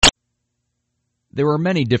There are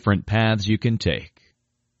many different paths you can take,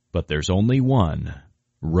 but there's only one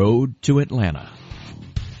road to Atlanta.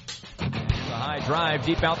 A high drive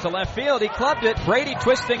deep out to left field. He clubbed it. Brady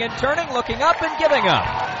twisting and turning, looking up and giving up.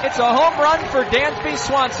 It's a home run for Dansby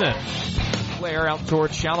Swanson. Player out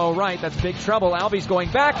towards shallow right. That's big trouble. Albies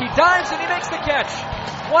going back. He dives and he makes the catch.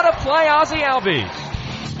 What a play, Ozzie Albies.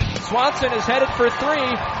 Swanson is headed for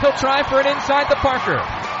three. He'll try for an inside the Parker.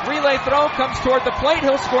 Relay throw comes toward the plate.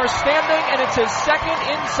 He'll score standing, and it's his second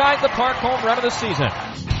inside the park home run of the season.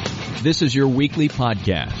 This is your weekly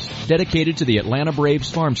podcast dedicated to the Atlanta Braves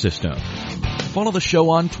farm system. Follow the show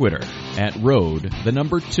on Twitter at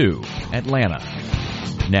road2Atlanta.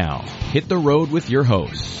 Now, hit the road with your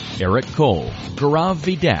hosts, Eric Cole, Gaurav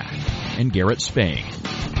Vidak, and Garrett Spain.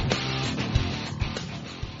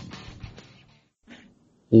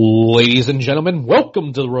 Ladies and gentlemen,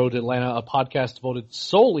 welcome to The Road to Atlanta, a podcast devoted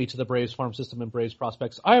solely to the Braves farm system and Braves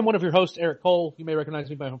prospects. I am one of your hosts, Eric Cole. You may recognize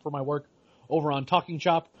me for my work over on Talking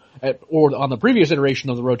Chop, or on the previous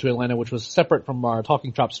iteration of The Road to Atlanta, which was separate from our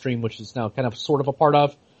Talking Chop stream, which is now kind of sort of a part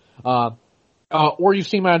of. Or you've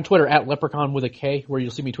seen me on Twitter at Leprechaun with a K, where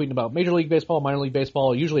you'll see me tweeting about Major League Baseball, Minor League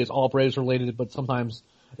Baseball. Usually it's all Braves related, but sometimes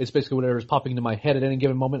it's basically whatever is popping into my head at any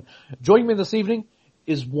given moment. Joining me this evening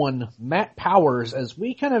is one Matt Powers, as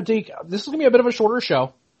we kind of take, this is going to be a bit of a shorter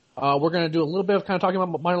show. We're going to do a little bit of kind of talking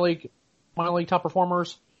about minor league top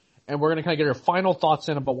performers, and we're going to kind of get our final thoughts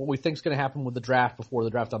in about what we think is going to happen with the draft before the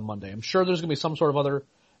draft on Monday. I'm sure there's going to be some sort of other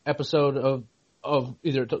episode of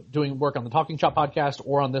either doing work on the Talking Chop podcast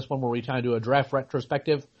or on this one where we kind of do a draft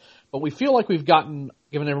retrospective. But we feel like we've given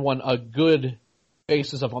everyone a good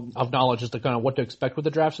basis of knowledge as to kind of what to expect with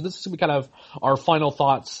the draft. So this is going to be kind of our final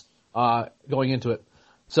thoughts going into it.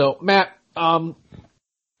 So, Matt,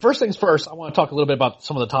 first things first, I want to talk a little bit about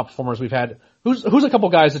some of the top performers we've had. Who's a couple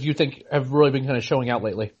guys that you think have really been kind of showing out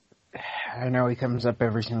lately? I know he comes up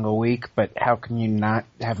every single week, but how can you not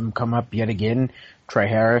have him come up yet again? Trey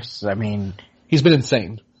Harris, I mean... He's been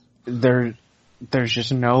insane. There's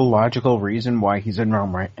just no logical reason why he's in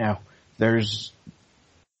Rome right now. There's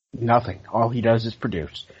nothing. All he does is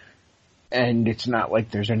produce. And it's not like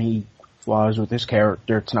there's any flaws with his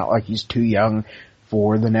character. It's not like he's too young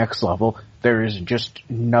for the next level. There is just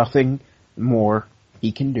nothing more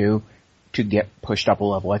he can do to get pushed up a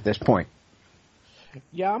level at this point.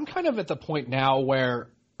 Yeah, I'm kind of at the point now where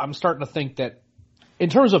I'm starting to think that in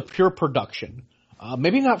terms of pure production,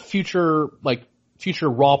 maybe not future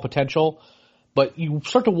raw potential, but you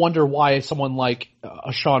start to wonder why someone like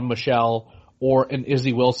a Sean Michelle or an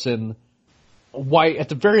Izzy Wilson, why at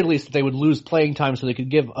the very least they would lose playing time so they could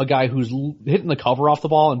give a guy who's hitting the cover off the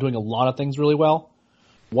ball and doing a lot of things really well,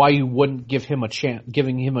 why you wouldn't giving him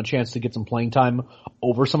a chance to get some playing time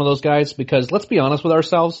over some of those guys. Because let's be honest with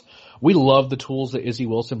ourselves, we love the tools that Izzy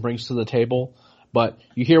Wilson brings to the table, but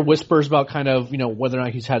you hear whispers about kind of, whether or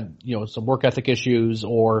not he's had, some work ethic issues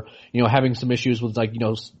or, having some issues with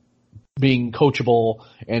being coachable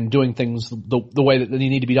and doing things the way that they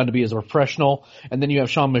need to be done to be as a professional. And then you have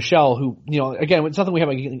Sean Michelle who, again, it's nothing we have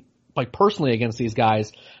personally against these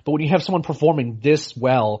guys, but when you have someone performing this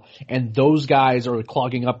well and those guys are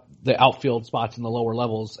clogging up the outfield spots in the lower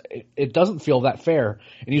levels, it doesn't feel that fair.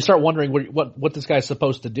 And you start wondering what this guy's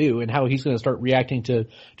supposed to do and how he's going to start reacting to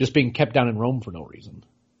just being kept down in Rome for no reason.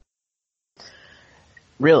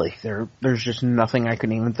 Really, there's just nothing I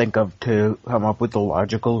can even think of to come up with the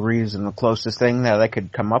logical reason. The closest thing that I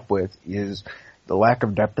could come up with is the lack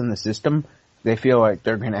of depth in the system. They feel like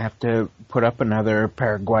they're going to have to put up another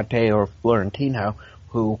Paraguay or Florentino,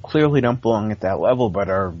 who clearly don't belong at that level, but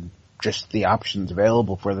are just the options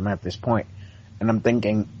available for them at this point. And I'm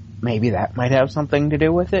thinking maybe that might have something to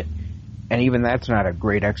do with it. And even that's not a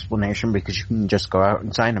great explanation because you can just go out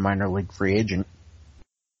and sign a minor league free agent.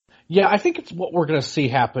 Yeah, I think it's what we're going to see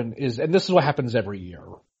happen is, and this is what happens every year,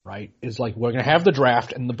 right? Is like we're going to have the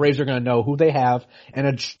draft and the Braves are going to know who they have and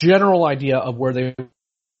a general idea of where they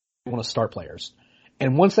want to start players.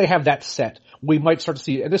 And once they have that set, we might start to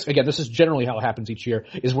see, and this is generally how it happens each year,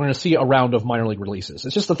 is we're going to see a round of minor league releases.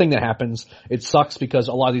 It's just the thing that happens. It sucks because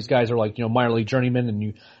a lot of these guys are like, minor league journeymen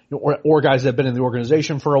and or guys that have been in the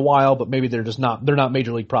organization for a while, but maybe they're not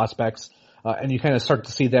major league prospects. And you kind of start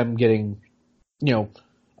to see them getting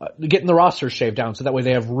the roster shaved down so that way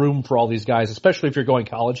they have room for all these guys, especially if you're going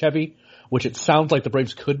college heavy, which it sounds like the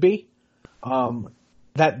Braves could be.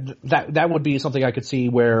 That would be something I could see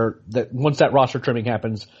where that once that roster trimming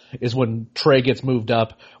happens is when Trey gets moved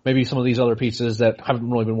up, maybe some of these other pieces that haven't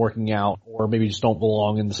really been working out or maybe just don't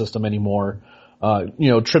belong in the system anymore,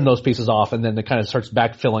 trim those pieces off, and then it kind of starts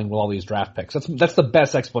backfilling with all these draft picks. That's the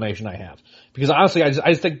best explanation I have. Because honestly,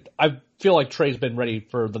 I feel like Trey's been ready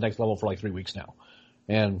for the next level for like 3 weeks now.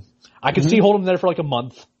 And I can see holding him there for like a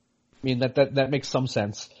month. I mean, that makes some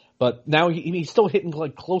sense. But now he's still hitting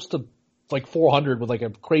like close to like 400 with like a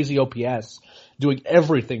crazy OPS, doing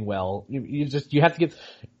everything well. You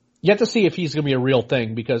have to see if he's going to be a real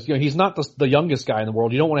thing, because he's not the youngest guy in the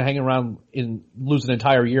world. You don't want to hang around and lose an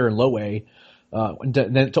entire year in low A,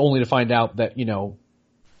 then only to find out that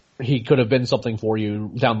he could have been something for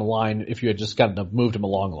you down the line if you had just moved him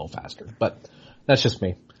along a little faster. But that's just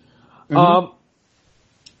me. A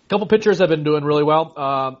couple pitchers have been doing really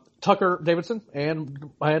well. Tucker Davidson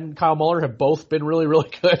and Kyle Muller have both been really,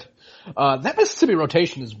 really good. That Mississippi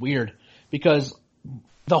rotation is weird because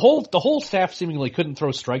the whole staff seemingly couldn't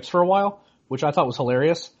throw strikes for a while, which I thought was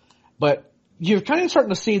hilarious. But you're kind of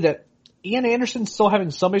starting to see that Ian Anderson's still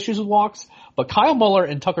having some issues with walks, but Kyle Muller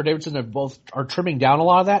and Tucker Davidson are trimming down a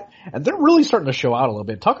lot of that, and they're really starting to show out a little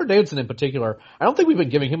bit. Tucker Davidson in particular, I don't think we've been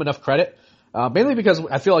giving him enough credit, mainly because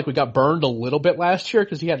I feel like we got burned a little bit last year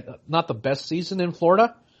because he had not the best season in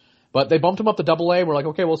Florida. But they bumped him up to Double-A. We're like,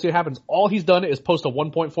 okay, we'll see what happens. All he's done is post a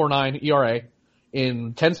 1.49 ERA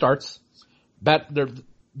in 10 starts.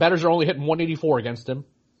 Batters are only hitting 184 against him.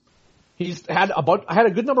 He's had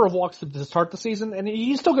a good number of walks to start the season, and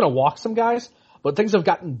he's still going to walk some guys, but things have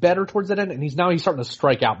gotten better towards that end, and he's starting to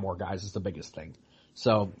strike out more guys is the biggest thing.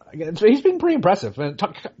 So he's been pretty impressive.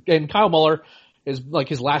 And Kyle Muller is like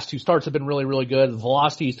his last 2 starts have been really, really good. The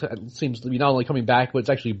velocity seems to be not only coming back, but it's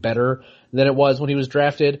actually better than it was when he was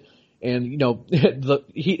drafted. And,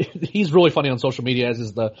 he's really funny on social media, as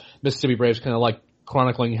is the Mississippi Braves, kind of like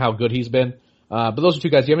chronicling how good he's been. But those are 2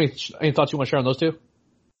 guys. Do you have any thoughts you want to share on those 2?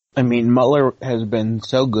 I mean, Muller has been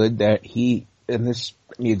so good that and this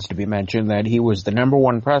needs to be mentioned, that he was the number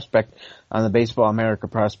 1 prospect on the Baseball America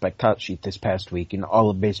prospect hot sheet this past week in all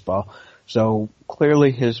of baseball. So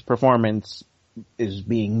clearly his performance is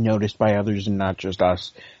being noticed by others and not just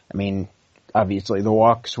us. I mean, obviously the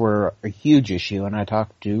walks were a huge issue, and I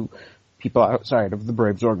talked to people outside of the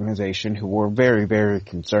Braves organization who were very, very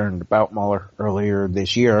concerned about Muller earlier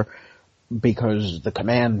this year because the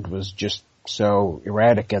command was just so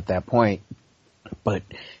erratic at that point. But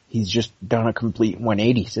he's just done a complete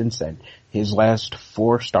 180 since then. His last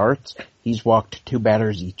 4 starts, he's walked 2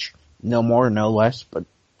 batters each. No more, no less, but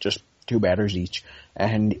just 2 batters each.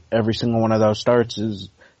 And every single one of those starts is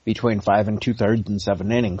between 5 2/3 and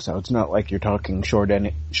 7 innings. So it's not like you're talking short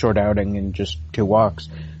outing and just 2 walks.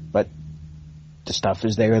 But the stuff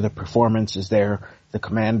is there, the performance is there, the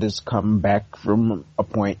command has come back from a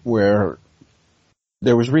point where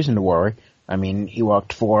there was reason to worry. I mean, he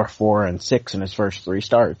walked 4, 4, and 6 in his first 3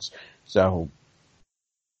 starts. So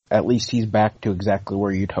at least he's back to exactly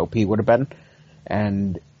where you'd hope he would have been.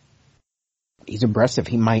 And he's impressive.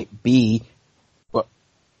 He might be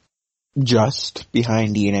just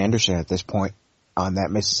behind Ian Anderson at this point on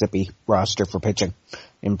that Mississippi roster for pitching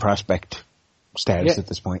in prospect status at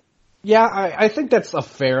this point. Yeah, I think that's a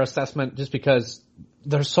fair assessment just because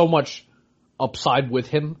there's so much upside with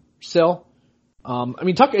him still. I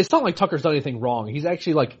mean, Tucker, it's not like Tucker's done anything wrong. He's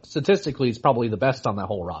actually, like, statistically, he's probably the best on that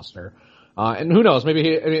whole roster. And who knows,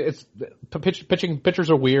 maybe pitchers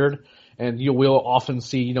are weird, and you will often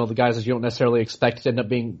see, the guys that you don't necessarily expect to end up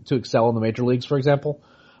to excel in the major leagues, for example.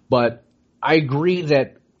 But I agree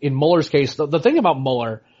that in Muller's case, the thing about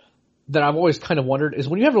Muller that I've always kind of wondered is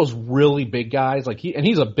when you have those really big guys, and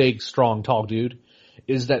he's a big, strong, tall dude,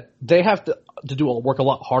 is that they have to work a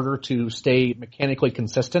lot harder to stay mechanically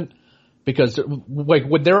consistent. Because like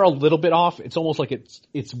when they're a little bit off, it's almost like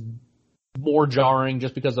it's more jarring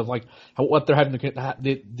just because of like what they're having to,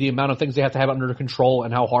 the amount of things they have to have under control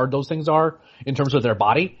and how hard those things are in terms of their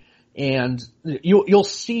body. And you'll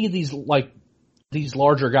see these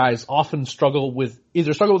larger guys often struggle with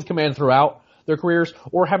command throughout their careers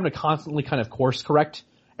or having to constantly kind of course correct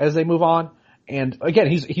as they move on. And again,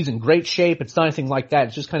 he's in great shape. It's not anything like that.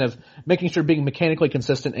 It's just kind of making sure being mechanically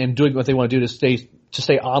consistent and doing what they want to do to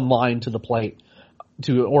stay online to the plate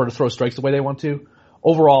or to throw strikes the way they want to.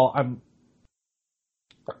 Overall,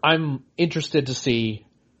 I'm interested to see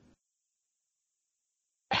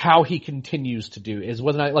how he continues to do is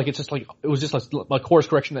whether or not, it was just a course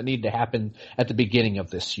correction that needed to happen at the beginning of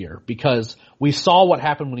this year because we saw what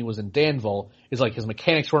happened when he was in Danville is like his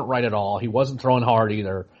mechanics weren't right at all. He wasn't throwing hard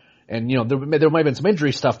either. And, there might have been some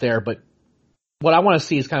injury stuff there, but what I want to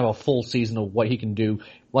see is kind of a full season of what he can do.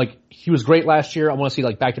 Like, he was great last year. I want to see,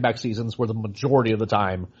 back-to-back seasons where the majority of the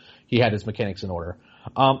time he had his mechanics in order.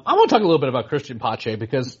 I want to talk a little bit about Christian Pache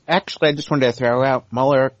because... Actually, I just wanted to throw out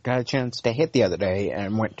Muller got a chance to hit the other day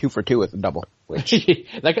and went 2 for 2 with a double, which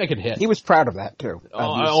that guy can hit. he was proud of that too.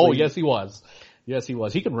 Oh, yes, he was. Yes, he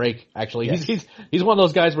was. He can rake, actually. Yes. He's one of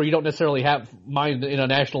those guys where you don't necessarily mind in a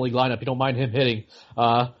National League lineup. You don't mind him hitting.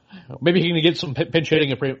 Maybe he can get some pinch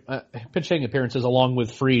hitting appearances along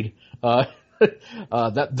with Fried. That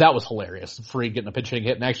was hilarious. Fried getting a pinch hitting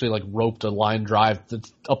hit and actually like roped a line drive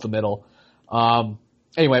up the middle.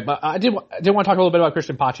 Anyway, but I did want to talk a little bit about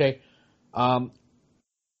Christian Pache.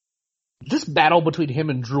 This battle between him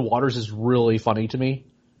and Drew Waters is really funny to me,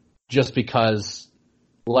 just because,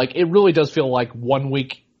 like, it really does feel like 1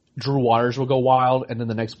 week Drew Waters will go wild, and then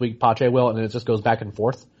the next week Pache will, and then it just goes back and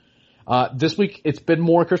forth. This week it's been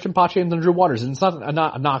more Christian Pache than Drew Waters, and it's not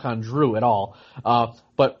a knock on Drew at all.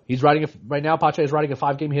 But he's right now Pache is riding a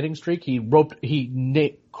 5-game hitting streak. He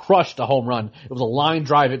crushed a home run. It was a line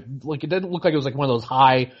drive. It didn't look like it was like one of those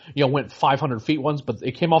high, went 500 feet ones, but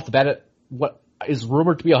it came off the bat at what is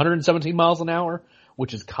rumored to be 117 miles an hour,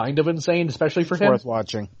 which is kind of insane, especially for him. Worth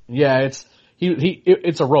watching. Yeah,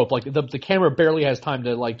 it's a rope. Like the camera barely has time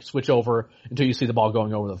to like switch over until you see the ball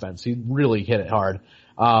going over the fence. He really hit it hard.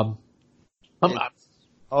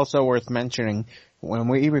 Also worth mentioning, when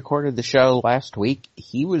we recorded the show last week,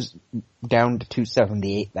 he was down to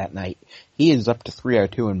 278 that night. He is up to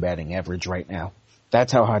 302 in batting average right now.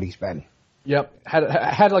 That's how hot he's been. Yep.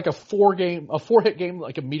 Had like a 4-hit game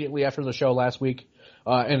like immediately after the show last week.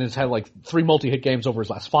 And has had like 3 multi-hit games over his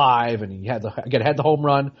last 5, and he had the home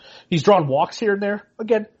run. He's drawn walks here and there.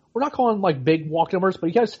 Again, we're not calling like big walk numbers,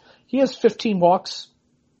 but he has 15 walks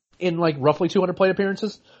in like roughly 200 plate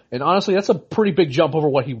appearances. And honestly, that's a pretty big jump over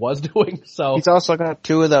what he was doing. So he's also got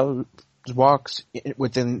 2 of those walks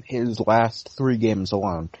within his last 3 games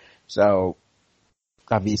alone. So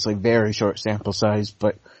obviously very short sample size,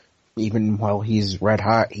 but even while he's red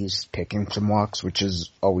hot, he's taking some walks, which is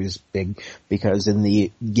always big, because in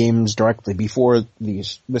the games directly before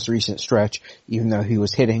this recent stretch, even though he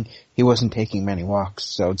was hitting, he wasn't taking many walks.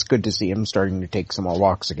 So it's good to see him starting to take some more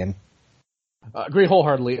walks again. Agree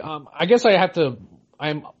wholeheartedly. I guess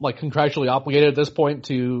I'm like contractually obligated at this point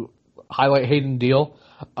to highlight Hayden Deal.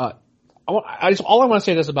 All I want to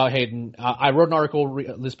say this about Hayden. I wrote an article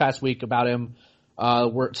this past week about him.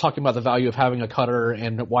 We're talking about the value of having a cutter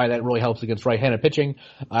and why that really helps against right-handed pitching.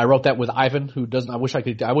 I wrote that with Ivan, who doesn't. I wish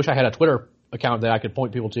I had a Twitter account that I could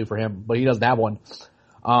point people to for him, but he doesn't have one.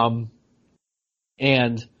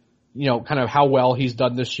 And kind of how well he's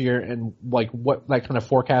done this year and like what that kind of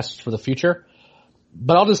forecasts for the future.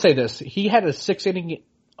 But I'll just say this: he had a 6-inning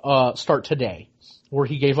start today, where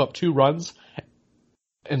he gave up 2 runs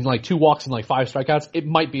and like 2 walks and like 5 strikeouts. It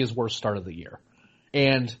might be his worst start of the year,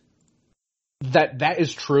 and that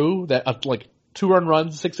is true, that like 2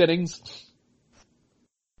 runs, 6 innings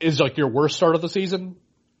is like your worst start of the season.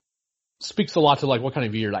 Speaks a lot to like what kind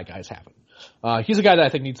of year that guy's having. He's a guy that I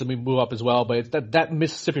think needs to move up as well, but it's that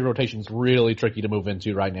Mississippi rotation is really tricky to move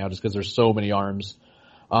into right now just because there's so many arms.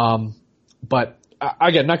 But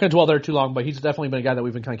again, not going to dwell there too long, but he's definitely been a guy that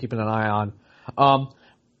we've been kind of keeping an eye on.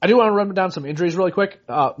 I do want to run down some injuries really quick.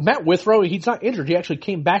 Matt Withrow, he's not injured. He actually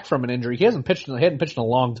came back from an injury. He hadn't pitched in a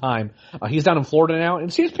long time. He's down in Florida now,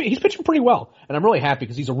 and he's pitching pretty well. And I'm really happy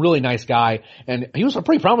because he's a really nice guy, and he was a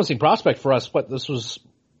pretty promising prospect for us. But this was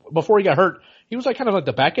before he got hurt. He was like kind of like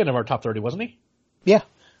the back end of our top 30, wasn't he?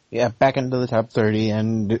 Yeah, back into the top 30,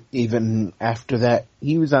 and even after that,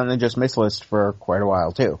 he was on the just miss list for quite a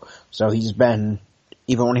while too. So he's been,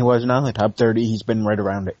 even when he wasn't on the top 30, he's been right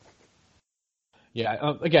around it.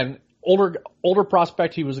 Yeah, again, older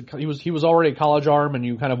prospect. He was already a college arm, and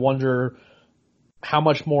you kind of wonder how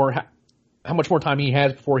much more time he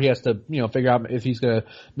has before he has to figure out if he's going to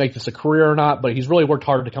make this a career or not. But he's really worked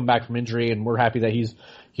hard to come back from injury, and we're happy that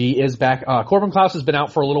he is back. Corbin Klaus has been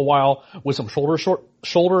out for a little while with some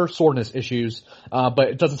shoulder soreness issues, but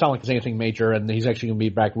it doesn't sound like it's anything major, and he's actually going to be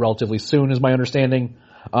back relatively soon, is my understanding.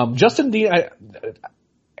 Justin Dean,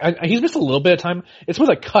 he's missed a little bit of time. It's with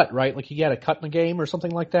a cut, right? Like he had a cut in the game or something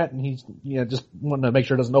like that, and he's just wanting to make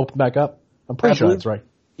sure it doesn't open back up. I'm pretty sure that's right.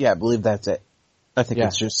 Yeah, I believe that's it. I think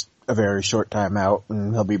it's just a very short time out,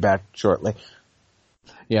 and he'll be back shortly.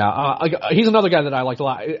 Yeah, he's another guy that I liked a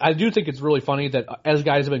lot. I do think it's really funny that as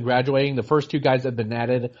guys have been graduating, the first 2 guys that have been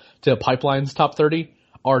added to Pipeline's top 30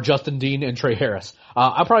 are Justin Dean and Trey Harris.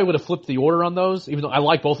 I probably would have flipped the order on those, even though I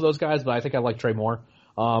like both of those guys, but I think I like Trey more.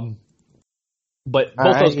 But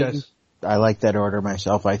both those guys. I like that order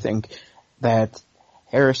myself. I think that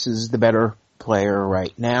Harris is the better player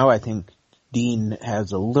right now. I think Dean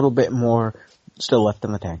has a little bit more still left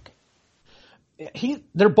in the tank.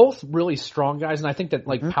 they're both really strong guys, and I think that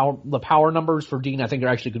the power numbers for Dean, I think, are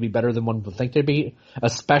actually going to be better than one would think they'd be,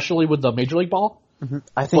 especially with the Major League ball. Mm-hmm.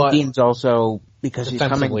 I think Dean's also, because he's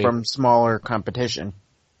coming from smaller competition,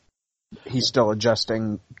 he's still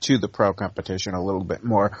adjusting to the pro competition a little bit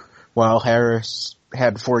more, while Harris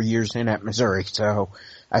had 4 years in at Missouri, so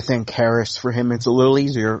I think Harris, for him, it's a little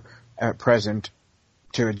easier at present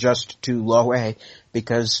to adjust to low A,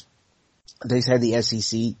 because they said the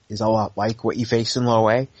SEC is a lot like what you face in low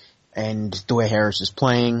A, and the way Harris is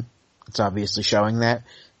playing, it's obviously showing that.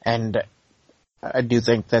 And I do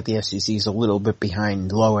think that the SEC is a little bit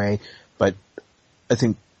behind low A, but I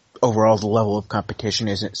think overall the level of competition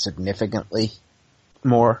isn't significantly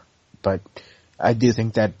more. But I do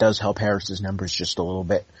think that does help Harris's numbers just a little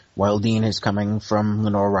bit, while Dean is coming from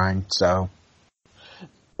Lenore-Rhine, so.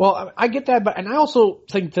 Well, I get that, and I also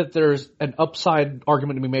think that there's an upside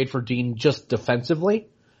argument to be made for Dean just defensively,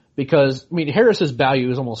 because, I mean, Harris's value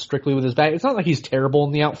is almost strictly with his bat. It's not like he's terrible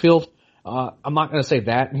in the outfield. I'm not going to say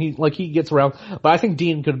that. He gets around, but I think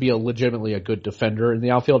Dean could be legitimately a good defender in the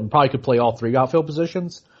outfield and probably could play all three outfield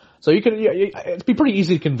positions. So it'd be pretty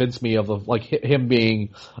easy to convince me of him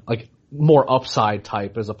being like more upside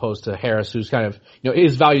type as opposed to Harris, who's kind of,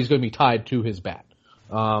 his value is going to be tied to his bat.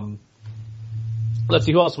 Let's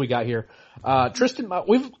see who else we got here. Tristan,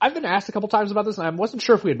 I've been asked a couple times about this, and I wasn't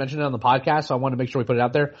sure if we had mentioned it on the podcast, so I wanted to make sure we put it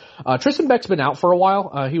out there. Tristan Beck's been out for a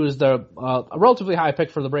while. He was a relatively high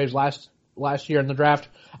pick for the Braves last year in the draft,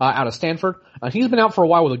 out of Stanford. He's been out for a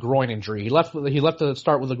while with a groin injury. He left to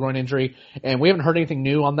start with a groin injury, and we haven't heard anything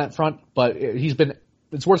new on that front, but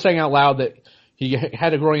it's worth saying out loud that he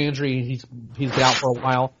had a groin injury. He's been out for a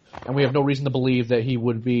while, and we have no reason to believe that he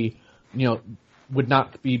would would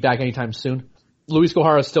not be back anytime soon. Luis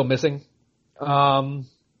Gohara is still missing. I was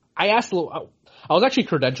actually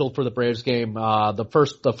credentialed for the Braves game,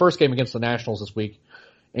 the first game against the Nationals this week,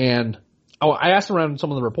 and I asked around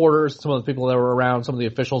some of the reporters, some of the people that were around, some of the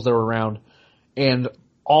officials that were around, and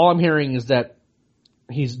all I'm hearing is that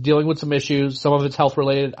he's dealing with some issues. Some of it's health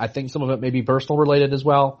related. I think some of it may be personal related as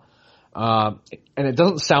well. And it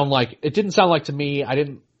didn't sound like to me, I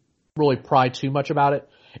didn't really pry too much about it.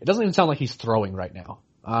 It doesn't even sound like he's throwing right now.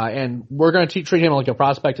 And we're going to treat him like a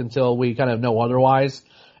prospect until we kind of know otherwise,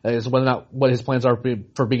 as whether or not what his plans are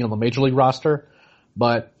for being on the major league roster.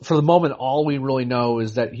 But for the moment, all we really know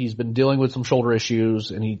is that he's been dealing with some shoulder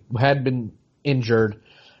issues and he had been injured,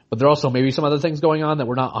 but there are also maybe some other things going on that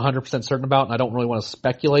we're not 100% certain about. And I don't really want to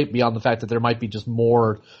speculate beyond the fact that there might be just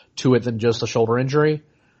more to it than just a shoulder injury.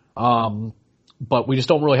 But we just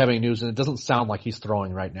don't really have any news, and it doesn't sound like he's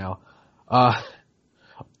throwing right now.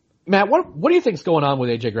 Matt, what do you think's going on with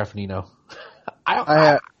AJ Graffinino?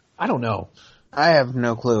 I don't know. I have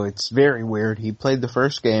no clue. It's very weird. He played the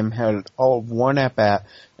first game, had all of one at-bat,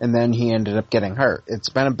 and then he ended up getting hurt. It's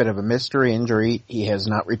been a bit of a mystery injury. He has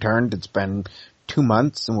not returned. It's been 2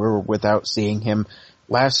 months, and we're without seeing him.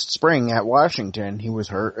 Last spring at Washington, he was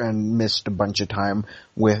hurt and missed a bunch of time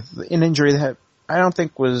with an injury that I don't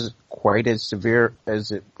think was quite as severe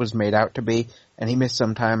as it was made out to be, and he missed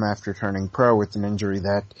some time after turning pro with an injury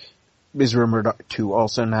that is rumored to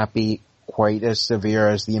also not be quite as severe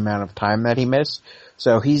as the amount of time that he missed.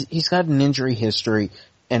 So he's got an injury history,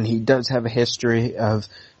 and he does have a history of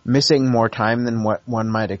missing more time than what one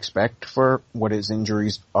might expect for what his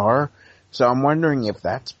injuries are. So I'm wondering if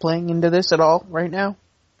that's playing into this at all right now.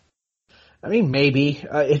 I mean, maybe.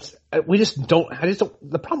 The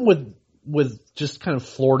problem with just kind of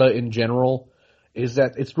Florida in general is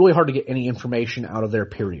that it's really hard to get any information out of there,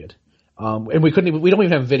 period. And we don't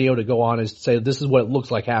even have video to go on and say this is what it looks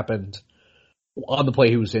like happened on the play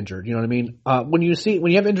he was injured. You know what I mean? When you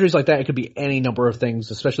have injuries like that, it could be any number of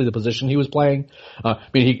things, especially the position he was playing.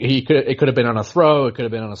 It could have been on a throw, it could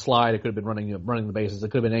have been on a slide, it could have been running the bases, it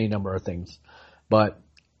could have been any number of things. But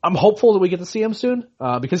I'm hopeful that we get to see him soon,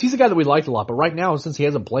 because he's a guy that we liked a lot. But right now, since he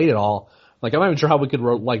hasn't played at all, I'm not even sure how we could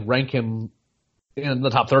rank him in the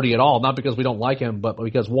top 30 at all. Not because we don't like him, but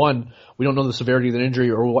because one, we don't know the severity of the injury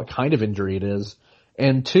or what kind of injury it is,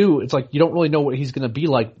 and two, it's you don't really know what he's going to be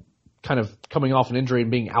like, kind of coming off an injury and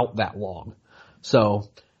being out that long. So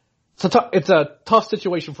it's a tough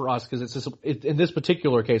situation for us because in this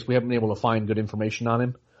particular case, we haven't been able to find good information on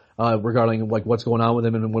him regarding what's going on with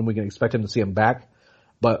him and when we can expect him to see him back.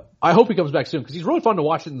 But I hope he comes back soon because he's really fun to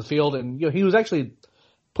watch in the field, and he was actually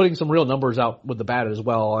putting some real numbers out with the bat as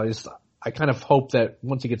well. I kind of hope that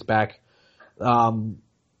once he gets back,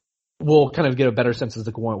 we'll kind of get a better sense as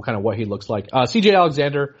to kind of what he looks like. CJ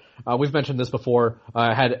Alexander, we've mentioned this before,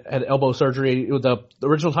 had elbow surgery. The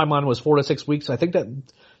original timeline was 4 to 6 weeks. I think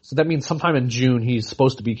that means sometime in June he's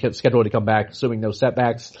supposed to be scheduled to come back, assuming no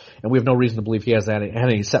setbacks, and we have no reason to believe he has had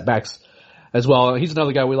any setbacks as well. He's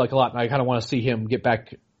another guy we like a lot, and I kind of want to see him get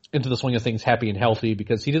back into the swing of things happy and healthy,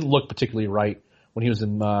 because he didn't look particularly right when he was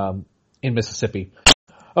in Mississippi.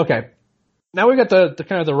 Okay. Now we got the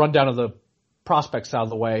kind of the rundown of the prospects out of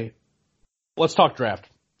the way. Let's talk draft.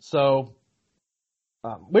 So,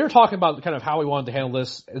 we were talking about kind of how we wanted to handle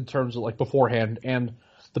this in terms of like beforehand, and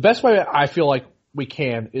the best way I feel like we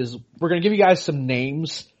can is we're going to give you guys some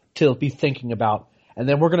names to be thinking about, and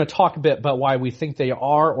then we're going to talk a bit about why we think they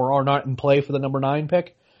are or are not in play for the number 9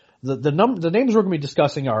 pick. The names we're going to be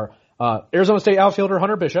discussing are Arizona State outfielder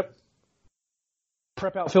Hunter Bishop,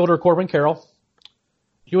 prep outfielder Corbin Carroll,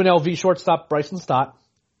 UNLV shortstop Bryson Stott,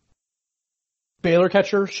 Baylor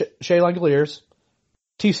catcher Shea Langoliers,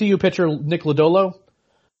 TCU pitcher Nick Lodolo,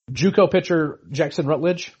 JUCO pitcher Jackson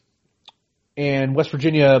Rutledge, and West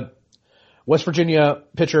Virginia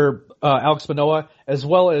pitcher Alex Manoah, as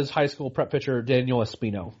well as high school prep pitcher Daniel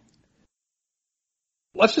Espino.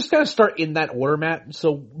 Let's just kind of start in that order, Matt.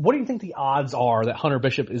 So what do you think the odds are that Hunter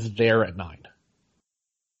Bishop is there at 9?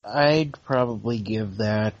 I'd probably give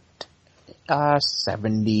that a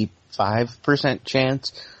 75%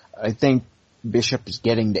 chance. I think Bishop is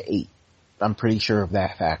getting to 8. I'm pretty sure of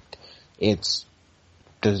that fact.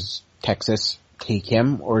 Does Texas take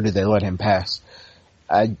him, or do they let him pass?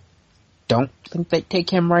 I don't think they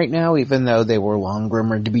take him right now, even though they were long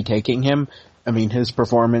rumored to be taking him. I mean, his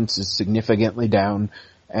performance is significantly down,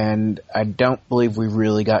 and I don't believe we've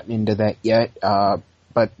really gotten into that yet,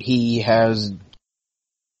 but he has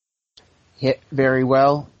hit very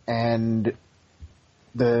well, and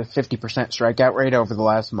the 50% strikeout rate over the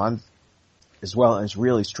last month, as well as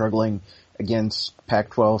really struggling against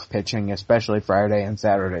Pac-12 pitching, especially Friday and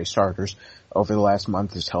Saturday starters over the last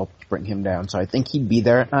month, has helped bring him down. So I think he'd be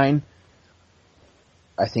there at 9.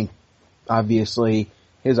 I think, obviously,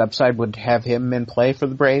 his upside would have him in play for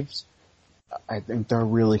the Braves. I think they're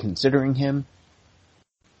really considering him.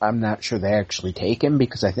 I'm not sure they actually take him,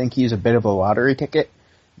 because I think he's a bit of a lottery ticket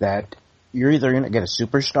that you're either going to get a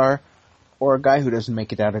superstar or a guy who doesn't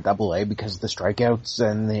make it out of AA, because the strikeouts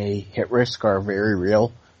and the hit risk are very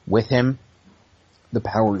real with him. The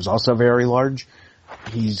power is also very large.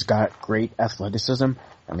 He's got great athleticism.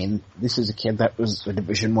 I mean, this is a kid that was a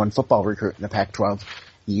Division I football recruit in the Pac-12.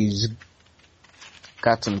 He's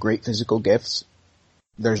got some great physical gifts.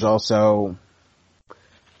 There's also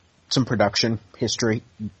some production history,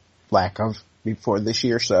 lack of, before this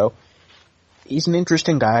year, so he's an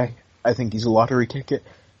interesting guy. I think he's a lottery ticket.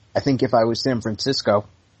 I think if I was San Francisco,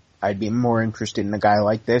 I'd be more interested in a guy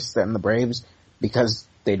like this than the Braves, because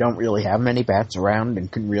they don't really have many bats around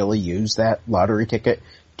and can really use that lottery ticket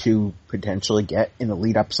to potentially get an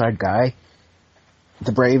elite upside guy.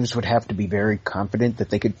 The Braves would have to be very confident that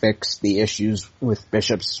they could fix the issues with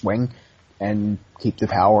Bishop's swing and keep the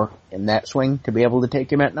power in that swing to be able to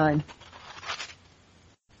take him at 9.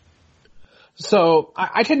 So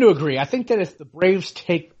I tend to agree. I think that if the Braves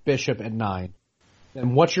take Bishop at 9,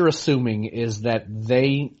 then what you're assuming is that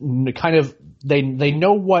they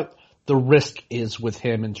know what the risk is with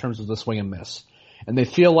him in terms of the swing and miss. And they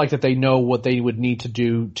feel like that they know what they would need to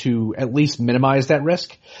do to at least minimize that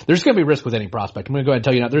risk. There's going to be risk with any prospect. I'm going to go ahead and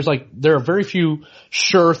tell you now. There are very few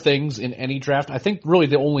sure things in any draft. I think really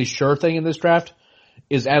the only sure thing in this draft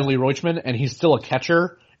is Adley Reutemann, and he's still a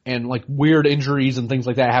catcher, and like weird injuries and things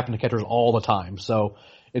like that happen to catchers all the time. So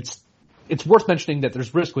it's worth mentioning that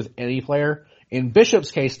there's risk with any player. In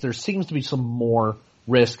Bishop's case, there seems to be some more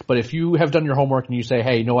risk, but if you have done your homework and you say,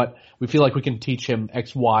 hey, you know what, we feel like we can teach him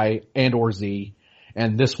X, Y, and or Z,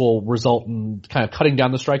 and this will result in kind of cutting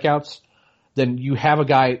down the strikeouts, then you have a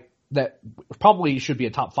guy that probably should be a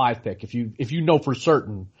top 5 pick. If you know for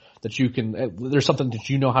certain that you can, there's something that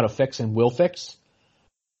you know how to fix and will fix.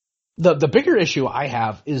 The bigger issue I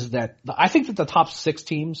have is that I think that the top 6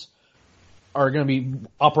 teams are going to be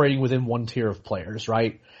operating within one tier of players,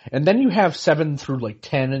 right? And then you have 7 through like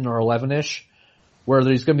 10 or 11-ish, where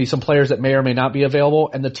there's going to be some players that may or may not be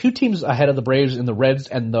available. And the 2 teams ahead of the Braves and the Reds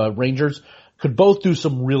and the Rangers could both do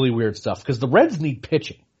some really weird stuff, because the Reds need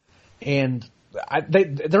pitching, and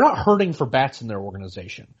they're not hurting for bats in their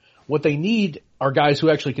organization. What they need are guys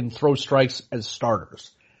who actually can throw strikes as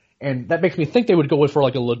starters, and that makes me think they would go for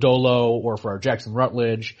like a Lodolo or for a Jackson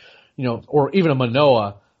Rutledge, or even a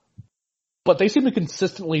Manoah. But they seem to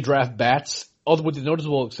consistently draft bats, with the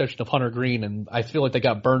noticeable exception of Hunter Green, and I feel like they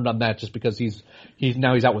got burned on that just because he's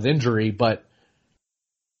out with injury. But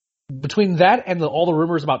between that and all the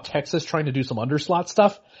rumors about Texas trying to do some underslot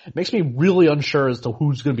stuff, it makes me really unsure as to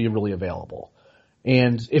who's going to be really available.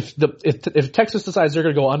 And if Texas decides they're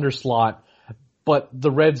going to go underslot, but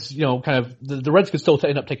the Reds, the Reds could still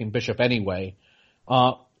end up taking Bishop anyway.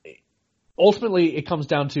 Ultimately, it comes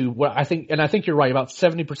down to what I think, and I think you're right, about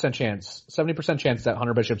 70% chance that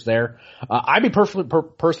Hunter Bishop's there. I'd be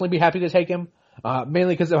personally be happy to take him,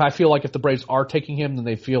 mainly because I feel like if the Braves are taking him, then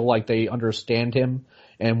they feel like they understand him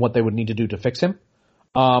and what they would need to do to fix him.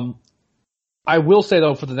 I will say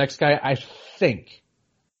though, for the next guy, I think,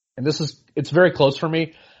 and it's very close for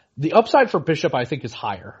me, the upside for Bishop I think is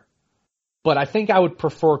higher. But I think I would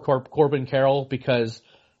prefer Corbin Carroll because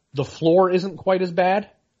the floor isn't quite as bad.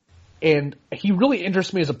 And he really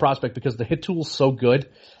interests me as a prospect because the hit tool is so good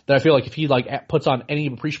that I feel like if he puts on any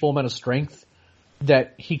appreciable amount of strength,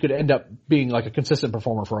 that he could end up being like a consistent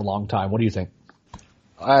performer for a long time. What do you think?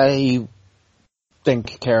 I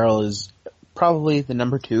think Carroll is probably the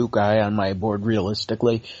number 2 guy on my board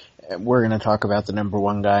realistically. We're going to talk about the number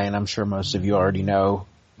 1 guy, and I'm sure most of you already know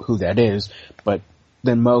who that is, but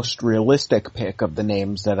the most realistic pick of the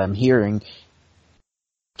names that I'm hearing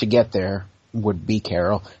to get there would be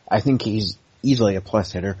Carroll. I think he's easily a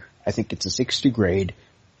plus hitter. I think it's a 60 grade.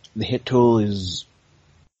 The hit tool is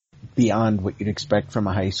beyond what you'd expect from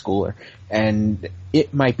a high schooler. And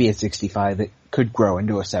it might be a 65. It could grow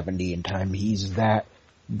into a 70 in time. He's that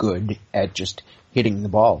good at just hitting the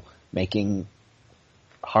ball, making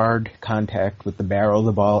hard contact with the barrel of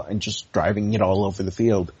the ball and just driving it all over the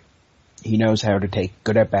field. He knows how to take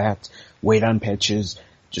good at bats, wait on pitches,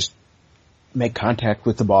 just make contact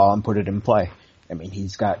with the ball and put it in play. I mean,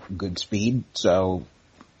 he's got good speed, so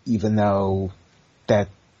even though that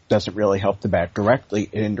doesn't really help the bat directly,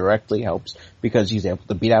 it indirectly helps because he's able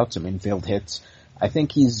to beat out some infield hits. I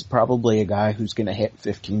think he's probably a guy who's going to hit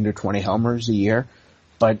 15 to 20 homers a year,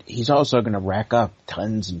 but he's also going to rack up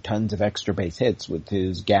tons and tons of extra base hits with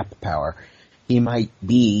his gap power. He might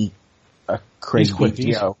be a crazy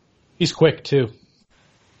Biggio. He's quick too.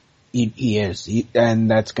 He is. And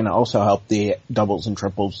that's going to also help the doubles and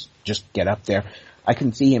triples just get up there. I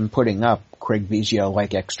can see him putting up Craig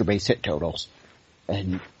Biggio-like extra base hit totals.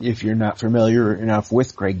 And if you're not familiar enough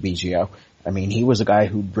with Craig Biggio, I mean, he was a guy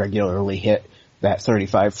who regularly hit that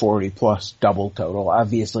 35-40 plus double total.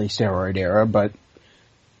 Obviously steroid era, but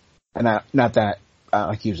not that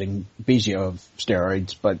accusing Biggio of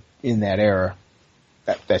steroids, but in that era,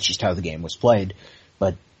 that's just how the game was played.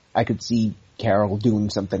 But I could see Carroll doing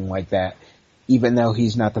something like that. Even though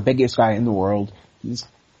he's not the biggest guy in the world, he's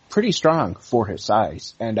pretty strong for his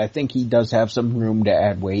size. And I think he does have some room to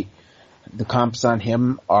add weight. The comps on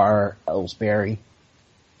him are Ellsbury,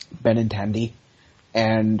 Benintendi,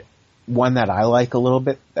 and one that I like a little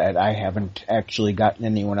bit that I haven't actually gotten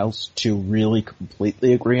anyone else to really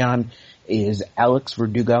completely agree on is Alex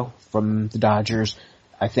Verdugo from the Dodgers.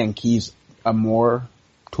 I think he's a more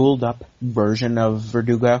tooled up version of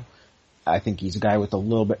Verdugo. I think he's a guy with a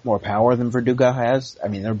little bit more power than Verdugo has. I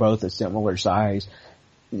mean, they're both a similar size,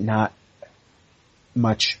 not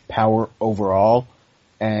much power overall,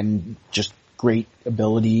 and just great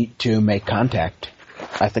ability to make contact.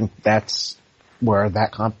 I think that's where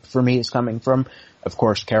that comp for me is coming from. Of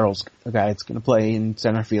course, Carroll's a guy that's going to play in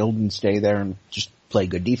center field and stay there and just play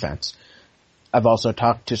good defense. I've also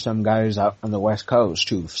talked to some guys out on the West Coast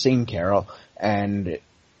who've seen Carroll, and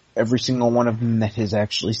every single one of them that has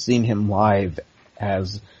actually seen him live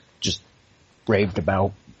has just raved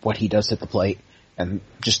about what he does at the plate and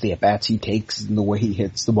just the at-bats he takes and the way he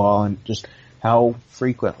hits the ball and just how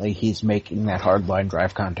frequently he's making that hard line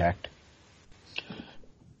drive contact.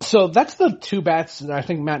 So that's the 2 bats that I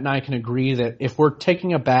think Matt and I can agree that if we're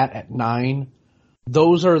taking a bat at 9,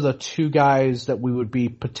 those are the 2 guys that we would be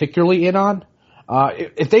particularly in on.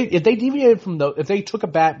 If they deviated from if they took a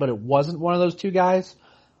bat but it wasn't one of those 2 guys,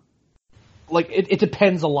 like it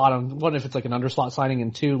depends a lot on one, if it's like an underslot signing,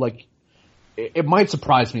 and 2, like it might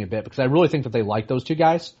surprise me a bit because I really think that they like those 2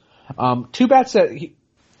 guys. 2 bats that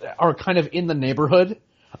are kind of in the neighborhood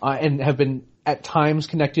and have been at times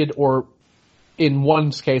connected, or in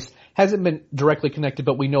one's case hasn't been directly connected,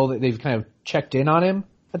 but we know that they've kind of checked in on him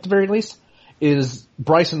at the very least, is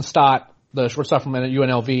Bryson Stott, the shortstop from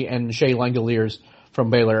UNLV, and Shea Langoliers from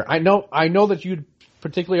Baylor. I know that you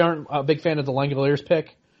particularly aren't a big fan of the Langoliers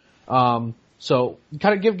pick. So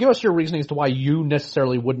kind of give us your reasoning as to why you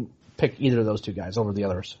necessarily wouldn't pick either of those 2 guys over the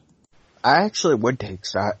others. I actually would take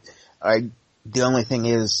Stott. The only thing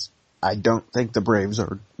is, I don't think the Braves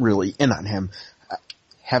are really in on him. I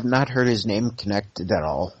have not heard his name connected at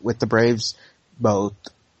all with the Braves, both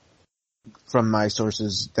from my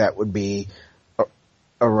sources that would be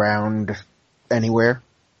around anywhere.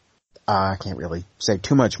 I can't really say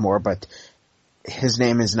too much more, but his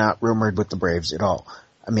name is not rumored with the Braves at all.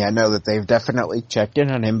 I mean, I know that they've definitely checked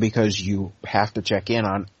in on him because you have to check in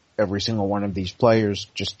on every single one of these players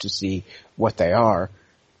just to see what they are,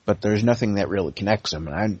 but there's nothing that really connects them.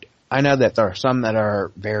 And I know that there are some that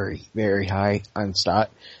are very, very high on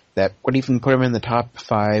Stott that would even put him in the top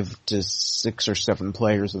 5 to 6 or 7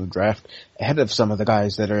 players of the draft ahead of some of the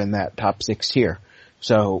guys that are in that top 6 tier.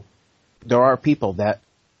 So there are people that,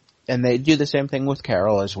 and they do the same thing with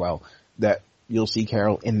Carroll as well, that you'll see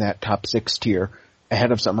Carroll in that top 6 tier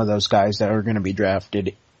ahead of some of those guys that are going to be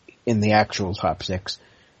drafted in the actual top 6.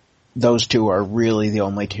 Those two are really the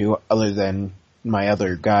only two, other than my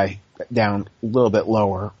other guy down a little bit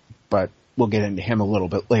lower, but we'll get into him a little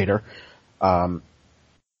bit later.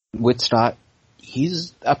 With Stott,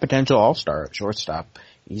 he's a potential all-star at shortstop.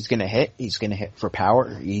 He's gonna hit for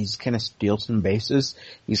power, he's gonna steal some bases,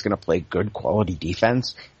 he's gonna play good quality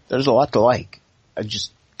defense. There's a lot to like. I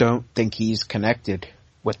just don't think he's connected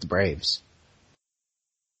with the Braves.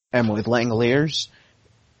 And with Langoliers,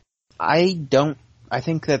 I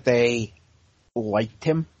think that they liked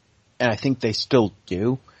him, and I think they still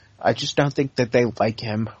do. I just don't think that they like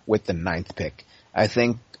him with the 9th pick. I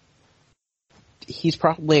think he's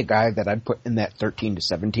probably a guy that I'd put in that 13 to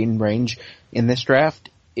 17 range in this draft.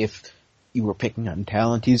 If you were picking on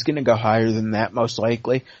talent, he's going to go higher than that most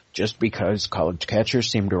likely, just because college catchers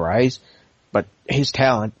seem to rise. But his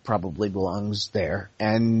talent probably belongs there.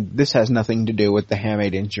 And this has nothing to do with the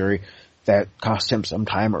hamate injury that cost him some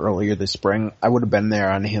time earlier this spring. I would have been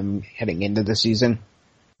there on him heading into the season.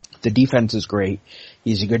 The defense is great.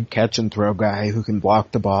 He's a good catch and throw guy who can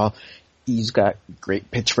block the ball. He's got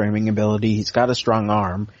great pitch framing ability. He's got a strong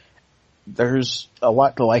arm. There's a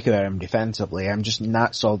lot to like about him defensively. I'm just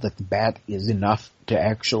not sold that the bat is enough to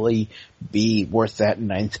actually be worth that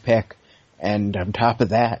 9th pick. And on top of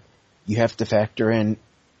that, you have to factor in,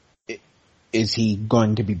 is he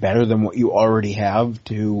going to be better than what you already have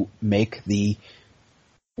to make the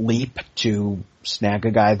leap to snag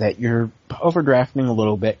a guy that you're overdrafting a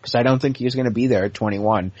little bit? Because I don't think he's going to be there at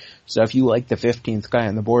 21. So if you like the 15th guy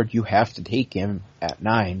on the board, you have to take him at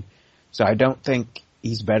 9. So I don't think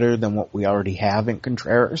he's better than what we already have in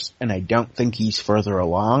Contreras, and I don't think he's further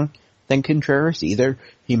along than Contreras either.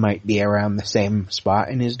 He might be around the same spot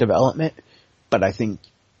in his development, but I think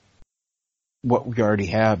what we already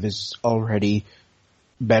have is already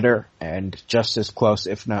better and just as close,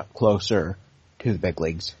 if not closer, to the big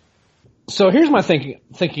leagues. So here's my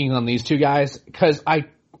thinking on these two guys, because I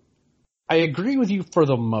agree with you for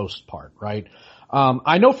the most part, right?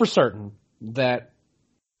 I know for certain that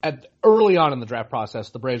early on in the draft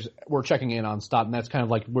process, the Braves were checking in on Stott, and that's kind of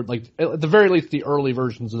like at the very least, the early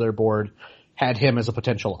versions of their board had him as a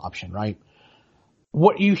potential option, right?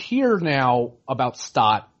 What you hear now about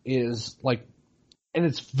Stott is like, and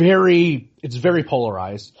it's very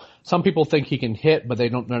polarized. Some people think he can hit, but they're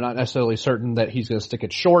not necessarily certain that he's going to stick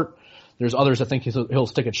it short. There's others that think he'll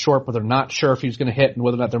stick it short, but they're not sure if he's going to hit and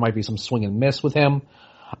whether or not there might be some swing and miss with him.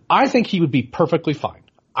 I think he would be perfectly fine.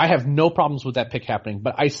 I have no problems with that pick happening,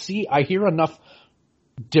 but I hear enough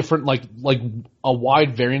different, like a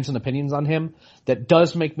wide variance in opinions on him that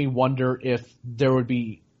does make me wonder if there would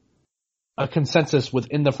be a consensus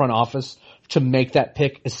within the front office to make that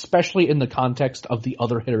pick, especially in the context of the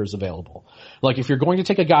other hitters available. Like, if you're going to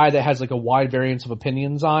take a guy that has like a wide variance of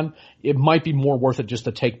opinions on, it might be more worth it just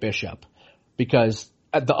to take Bishop, because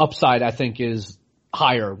the upside, I think, is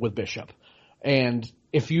higher with Bishop. And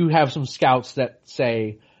if you have some scouts that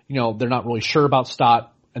say, they're not really sure about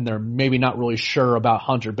Stott and they're maybe not really sure about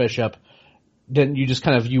Hunter Bishop, then you just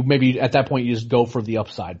maybe at that point you just go for the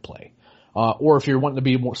upside play. Or if you're wanting to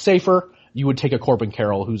be more safer, you would take a Corbin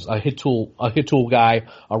Carroll, who's a hit tool guy,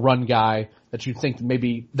 a run guy that you think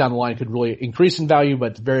maybe down the line could really increase in value,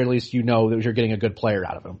 but at the very least that you're getting a good player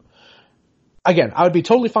out of him. Again, I would be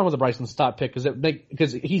totally fine with the Bryson Stott pick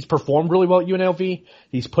because he's performed really well at UNLV.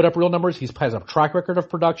 He's put up real numbers. He has a track record of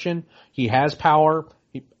production. He has power.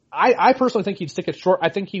 I personally think he'd stick it short. I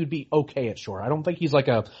think he would be okay at short. I don't think he's like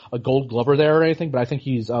a Gold Glover there or anything, but I think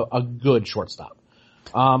he's a good shortstop.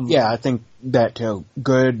 Yeah, I think that too.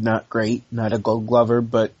 Good, not great, not a Gold Glover,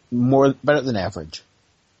 but better than average.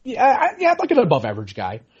 Yeah, like an above average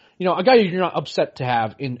guy. A guy you're not upset to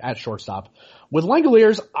have at shortstop. With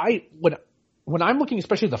Langoliers, when I'm looking,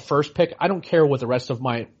 especially the first pick, I don't care what the rest of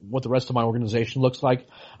my organization looks like.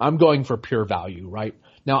 I'm going for pure value, right?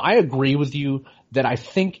 Now, I agree with you that I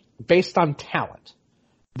think, based on talent,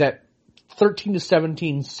 that 13 to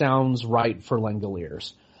 17 sounds right for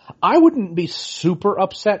Langoliers. I wouldn't be super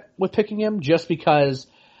upset with picking him just because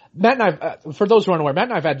Matt and for those who aren't aware, Matt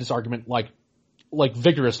and I have had this argument like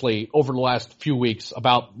vigorously over the last few weeks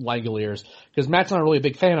about Langoliers, because Matt's not really a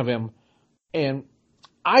big fan of him. And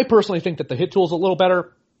I personally think that the hit tool is a little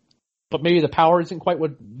better, but maybe the power isn't quite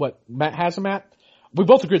what Matt has him at. We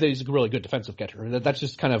both agree that he's a really good defensive catcher. That's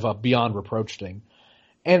just kind of a beyond reproach thing.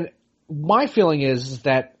 And my feeling is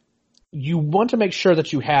that you want to make sure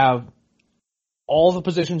that you have all the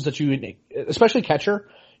positions that you, especially catcher,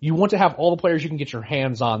 you want to have all the players you can get your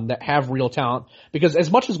hands on that have real talent. Because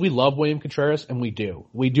as much as we love William Contreras, and we do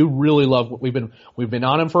really love, we've been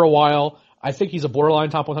on him for a while. I think he's a borderline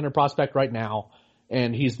top 100 prospect right now,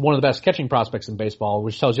 and he's one of the best catching prospects in baseball,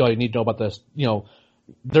 which tells you all you need to know about this.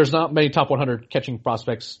 There's not many top 100 catching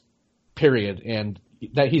prospects, period, and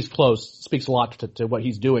that he's close speaks a lot to what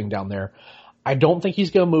he's doing down there. I don't think he's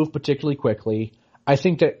going to move particularly quickly. I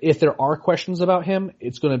think that if there are questions about him,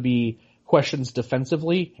 it's going to be questions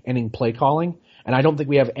defensively and in play calling, and I don't think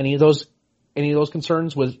we have any of those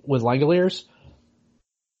concerns with Langoliers.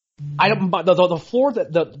 The floor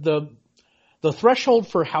that the threshold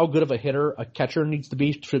for how good of a hitter a catcher needs to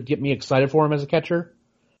be to get me excited for him as a catcher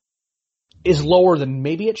is lower than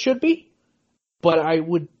maybe it should be, but I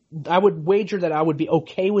would wager that I would be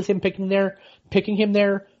okay with him picking him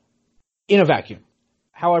there in a vacuum.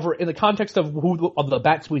 However, in the context of of the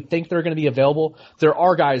bats we think they're going to be available, there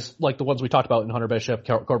are guys like the ones we talked about in Hunter Bishop,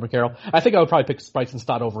 Corbin Carroll. I think I would probably pick Bryson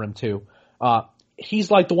Stott over him too.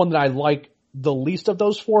 He's like the one that I like the least of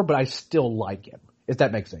those four, but I still like him, if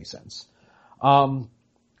that makes any sense.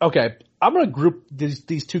 Okay, I'm going to group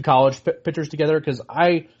these two college pitchers together because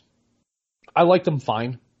I like them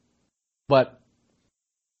fine, but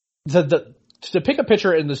to pick a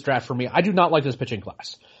pitcher in this draft for me, I do not like this pitching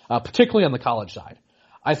class, particularly on the college side.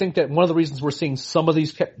 I think that one of the reasons we're seeing some of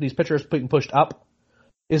these pitchers being pushed up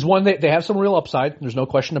is one, they have some real upside. There's no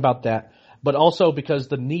question about that. But also because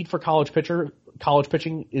the need for college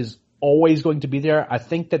pitching is always going to be there. I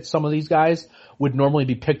think that some of these guys would normally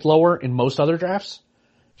be picked lower in most other drafts.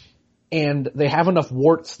 And they have enough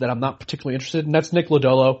warts that I'm not particularly interested in. That's Nick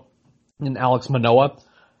Lodolo and Alex Manoah.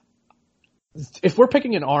 If we're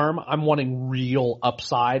picking an arm, I'm wanting real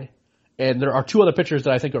upside. And there are two other pitchers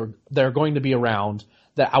that I think they're going to be around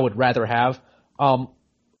that I would rather have.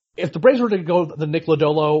 If the Braves were to go the Nick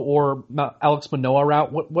Lodolo or Alex Manoah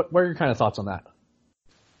route, what are your kind of thoughts on that?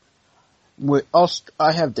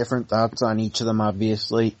 I have different thoughts on each of them,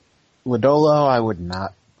 obviously. Lodolo, I would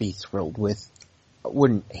not be thrilled with. I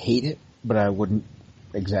wouldn't hate it, but I wouldn't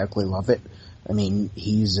exactly love it. I mean,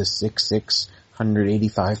 he's a 6'6",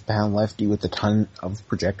 185-pound lefty with a ton of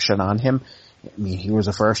projection on him. I mean, he was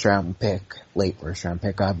a late first-round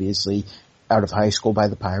pick, obviously, out of high school by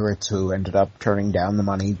the Pirates, who ended up turning down the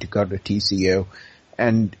money to go to TCU.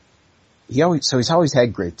 And he's always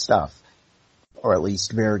had great stuff, or at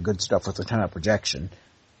least very good stuff with a ton of projection.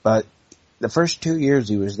 But the first 2 years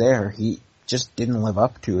he was there, he just didn't live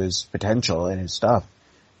up to his potential and his stuff.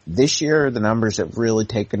 This year, the numbers have really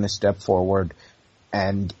taken a step forward,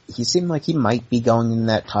 and he seemed like he might be going in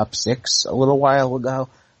that top 6 a little while ago.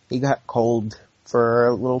 He got cold for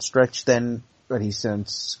a little stretch then, but he's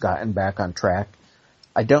since gotten back on track.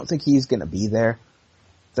 I don't think he's going to be there.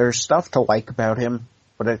 There's stuff to like about him,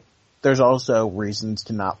 but there's also reasons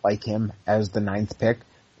to not like him as the 9th pick.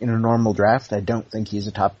 In a normal draft, I don't think he's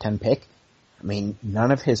a top 10 pick. I mean,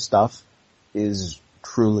 none of his stuff is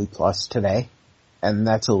truly plus today, and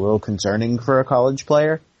that's a little concerning for a college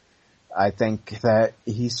player. I think that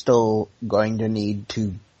he's still going to need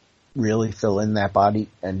to really fill in that body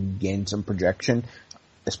and gain some projection,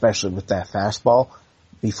 especially with that fastball,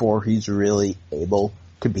 before he's really able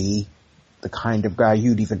to be the kind of guy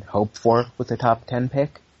you'd even hope for with a top 10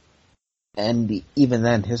 pick. And even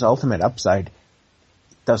then, his ultimate upside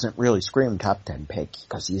doesn't really scream top 10 pick,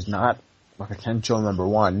 because he's not a potential number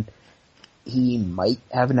 1. He might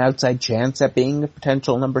have an outside chance at being a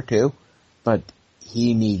potential number 2, but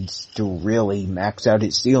he needs to really max out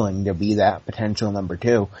his ceiling to be that potential number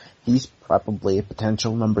 2. He's probably a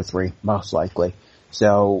potential number 3, most likely.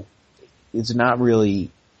 So it's not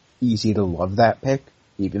really easy to love that pick,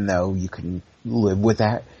 even though you can live with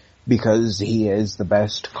that, because he is the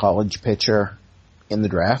best college pitcher in the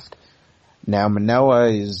draft. Now, Manoah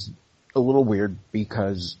is a little weird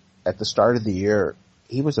because at the start of the year,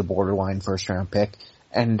 he was a borderline first-round pick,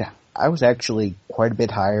 and I was actually quite a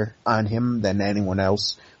bit higher on him than anyone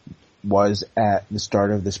else was at the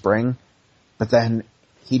start of the spring. But then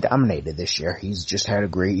he dominated this year. He's just had a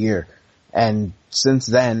great year. And since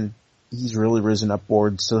then, he's really risen up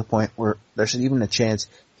boards to the point where there's even a chance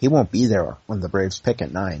he won't be there when the Braves pick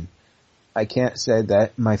at 9. I can't say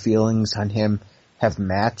that my feelings on him have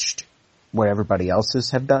matched what everybody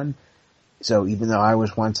else's have done, So even though I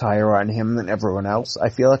was once higher on him than everyone else, I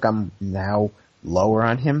feel like I'm now lower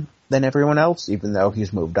on him than everyone else, even though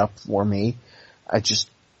he's moved up for me. I just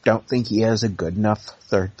don't think he has a good enough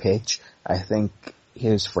third pitch. I think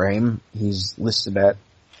his frame, he's listed at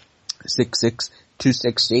 6'6",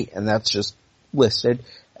 260, and that's just listed.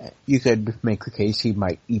 You could make the case he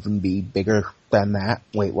might even be bigger than that,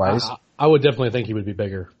 weight-wise. I would definitely think he would be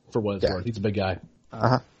bigger for what it's worth. He's a big guy.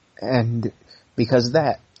 And because of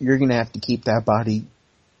that, you're going to have to keep that body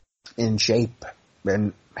in shape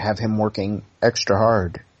and have him working extra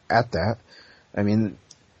hard at that. I mean,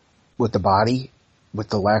 with the body, with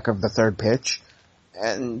the lack of the third pitch,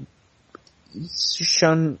 and he's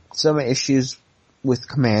shown some issues with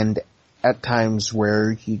command at times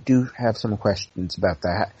where you do have some questions about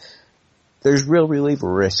that. There's real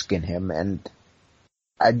reliever risk in him, and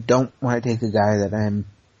I don't want to take a guy that I'm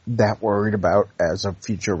that worried about as a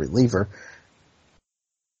future reliever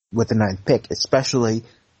with the 9th pick, especially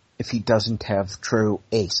if he doesn't have true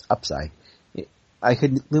ace upside. I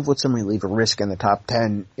could live with some reliever risk in the top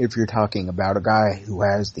 10 if you're talking about a guy who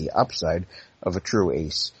has the upside of a true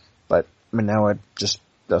ace, but Manoah just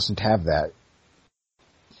doesn't have that.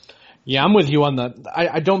 Yeah, I'm with you on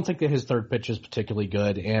I don't think that his third pitch is particularly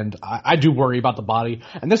good, and I do worry about the body.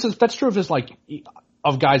 And that's true of his,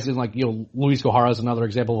 of guys in Luis Gohara is another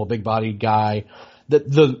example of a big bodied guy.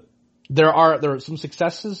 There are some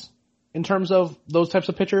successes in terms of those types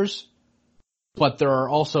of pitchers, but there are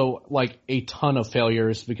also a ton of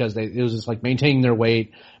failures because it was just maintaining their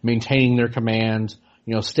weight, maintaining their command,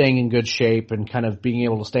 staying in good shape and kind of being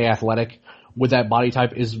able to stay athletic with that body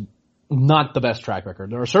type is not the best track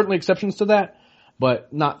record. There are certainly exceptions to that,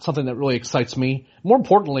 but not something that really excites me. More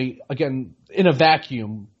importantly, again, in a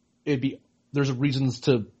vacuum, there's reasons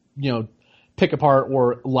to, pick apart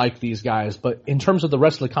or like these guys. But in terms of the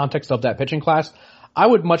rest of the context of that pitching class, I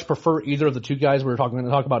would much prefer either of the two guys we're going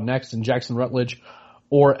to talk about next, in Jackson Rutledge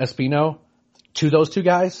or Espino, to those two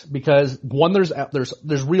guys, because one,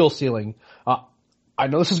 there's real ceiling. I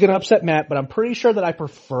know this is going to upset Matt, but I'm pretty sure that I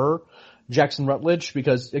prefer Jackson Rutledge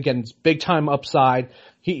because, again, it's big time upside.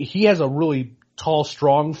 He has a really tall,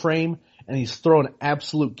 strong frame, and he's throwing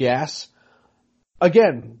absolute gas.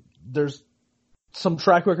 Again, there's some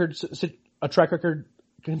a track record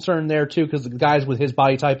concern there too, because the guys with his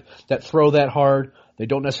body type that throw that hard, they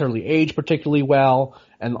don't necessarily age particularly well,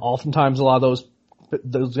 and oftentimes a lot of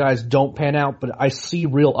those guys don't pan out, but I see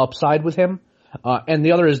real upside with him. And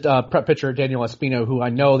the other is prep pitcher Daniel Espino, who I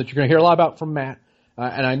know that you're going to hear a lot about from Matt,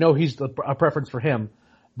 and I know he's a preference for him.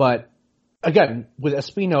 But again, with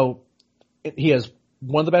Espino, he has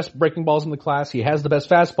one of the best breaking balls in the class. He has the best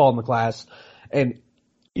fastball in the class, and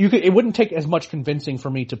it wouldn't take as much convincing for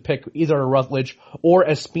me to pick either Rutledge or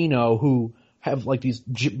Espino, who have these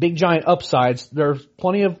big giant upsides. There's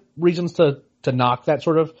plenty of reasons to knock that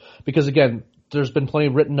sort of, because again, there's been plenty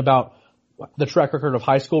written about the track record of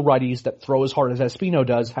high school righties that throw as hard as Espino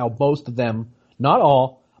does, how most of them, not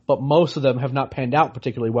all, but most of them have not panned out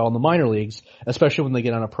particularly well in the minor leagues, especially when they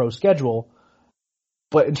get on a pro schedule.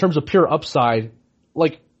 But in terms of pure upside,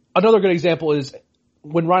 another good example is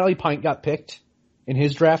when Riley Pint got picked in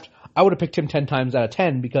his draft, I would have picked him 10 times out of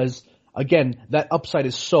 10 because, again, that upside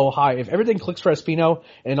is so high. If everything clicks for Espino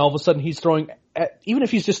and all of a sudden he's throwing, even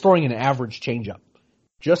if he's just throwing an average changeup,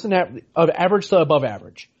 just an average to above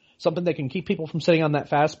average, something that can keep people from sitting on that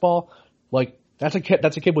fastball, that's a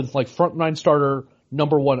kid with front nine starter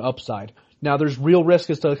number one upside. Now there's real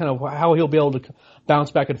risk as to kind of how he'll be able to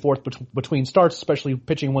bounce back and forth between starts, especially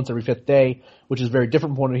pitching once every 5th day, which is very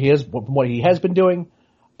different from what he has been doing.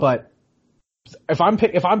 But if I'm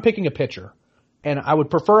picking a pitcher, and I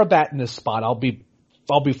would prefer a bat in this spot, I'll be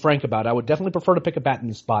frank about it. I would definitely prefer to pick a bat in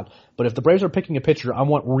this spot. But if the Braves are picking a pitcher, I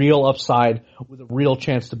want real upside with a real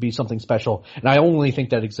chance to be something special. And I only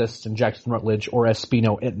think that exists in Jackson Rutledge or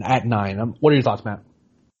Espino at 9. What are your thoughts, Matt?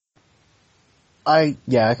 I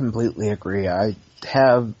completely agree. I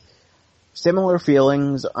have similar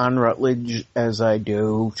feelings on Rutledge as I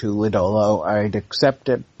do to Lodolo. I'd accept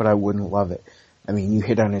it, but I wouldn't love it. I mean, you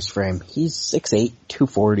hit on his frame. He's 6'8",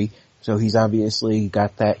 240, so he's obviously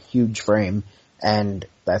got that huge frame, and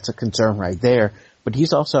that's a concern right there. But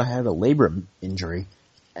he's also had a labrum injury,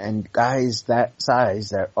 and guys that size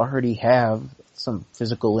that already have some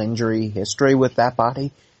physical injury history with that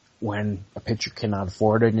body, when a pitcher cannot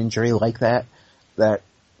afford an injury like that,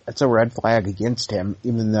 that's a red flag against him,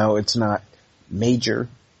 even though it's not major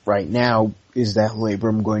right now. Is that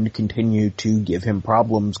labrum going to continue to give him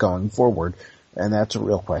problems going forward? And that's a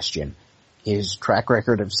real question. His track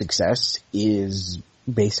record of success is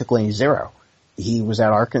basically 0. He was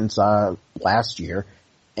at Arkansas last year,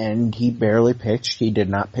 and he barely pitched. He did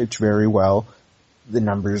not pitch very well. The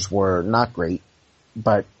numbers were not great,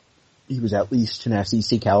 but he was at least an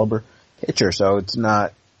SEC caliber pitcher, so it's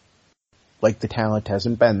not like the talent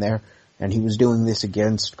hasn't been there. And he was doing this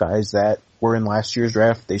against guys that were in last year's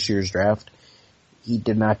draft, this year's draft. He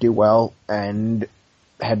did not do well and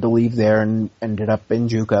had to leave there and ended up in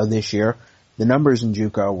JUCO this year. The numbers in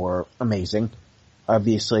JUCO were amazing.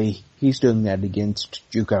 Obviously, he's doing that against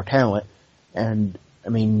JUCO talent. And, I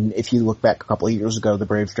mean, if you look back a couple of years ago, the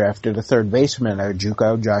Braves drafted a third baseman out of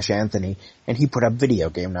JUCO, Josh Anthony, and he put up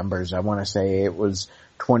video game numbers. I want to say it was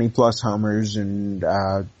 20-plus homers and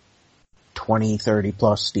 20,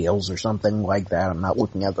 30-plus steals or something like that. I'm not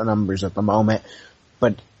looking at the numbers at the moment,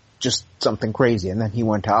 but just something crazy. And then he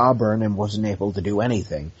went to Auburn and wasn't able to do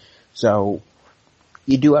anything. So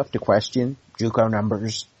you do have to question JUCO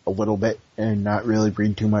numbers a little bit and not really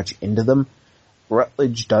read too much into them.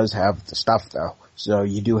 Rutledge does have the stuff, though, so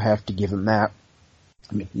you do have to give him that.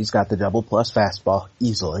 I mean, he's got the double-plus fastball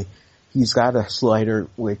easily. He's got a slider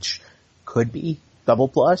which could be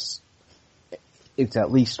double-plus. It's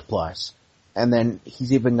at least plus. And then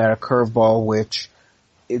he's even got a curveball which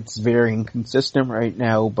it's very inconsistent right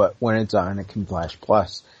now, but when it's on, it can flash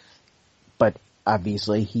plus. But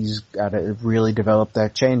obviously, he's got to really develop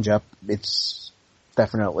that changeup. It's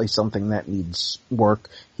definitely something that needs work.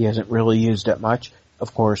 He hasn't really used it much.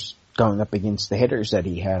 Of course, going up against the hitters that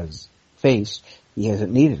he has faced, he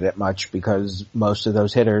hasn't needed it much because most of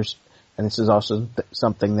those hitters, and this is also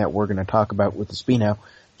something that we're going to talk about with Espino,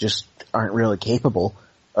 just aren't really capable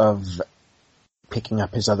of picking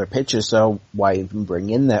up his other pitches, so why even bring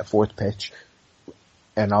in that fourth pitch?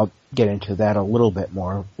 And I'll get into that a little bit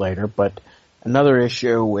more later, but another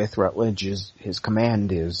issue with Rutledge is his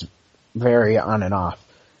command is very on and off.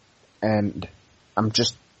 And I'm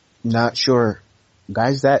just not sure.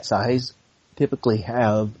 Guys that size typically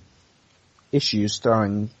have issues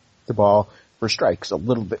throwing the ball for strikes a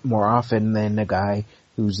little bit more often than a guy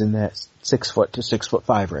who's in that 6 foot to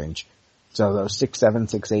 6'5" range. So those 6'7",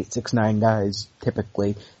 6'8", 6'9" guys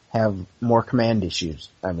typically have more command issues.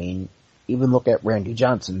 I mean, even look at Randy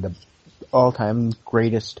Johnson, the all-time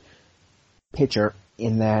greatest pitcher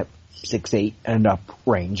in that 6'8" and up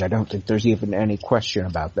range. I don't think there's even any question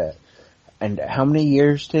about that. And how many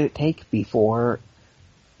years did it take before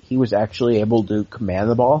he was actually able to command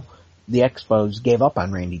the ball? The Expos gave up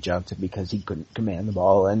on Randy Johnson because he couldn't command the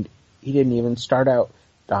ball, and he didn't even start out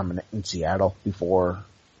dominant in Seattle before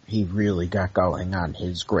he really got going on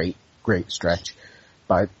his great stretch.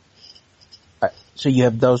 But so you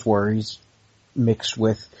have those worries mixed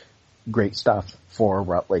with great stuff for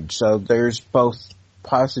Rutledge. So there's both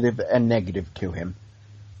positive and negative to him.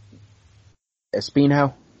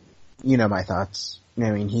 Espino, you know my thoughts.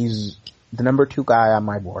 I mean, he's the number 2 guy on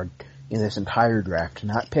my board in this entire draft.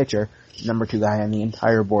 Not pitcher, number 2 guy on the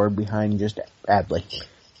entire board behind just Adley.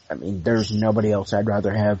 I mean, there's nobody else I'd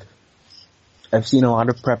rather have. I've seen a lot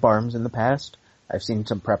of prep arms in the past. I've seen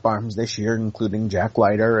some prep arms this year, including Jack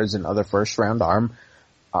Leiter as another first-round arm.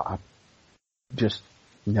 Just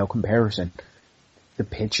no comparison. The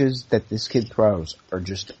pitches that this kid throws are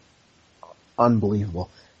just unbelievable.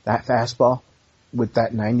 That fastball with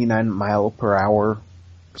that 99-mile-per-hour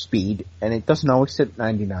speed, and it doesn't always sit at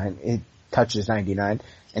 99. It touches 99,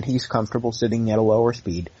 and he's comfortable sitting at a lower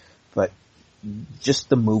speed. But just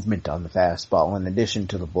the movement on the fastball, in addition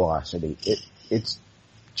to the velocity, it's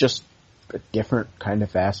just a different kind of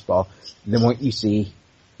fastball than what you see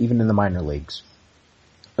even in the minor leagues.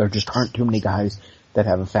 There just aren't too many guys that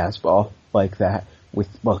have a fastball like that with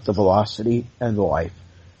both the velocity and the life.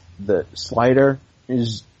 The slider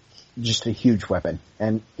is just a huge weapon,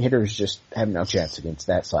 and hitters just have no chance against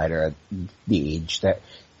that slider at the age that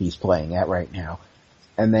he's playing at right now.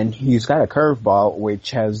 And then he's got a curveball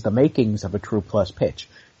which has the makings of a true plus pitch.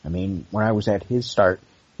 I mean, when I was at his start,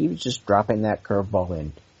 he was just dropping that curveball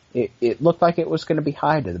in. It looked like it was going to be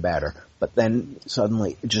high to the batter, but then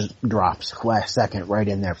suddenly it just drops last second right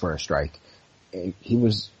in there for a strike. He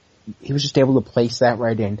was just able to place that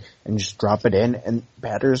right in and just drop it in, and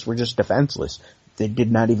batters were just defenseless. They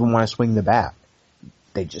did not even want to swing the bat.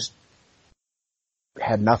 They just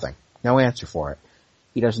had nothing. No answer for it.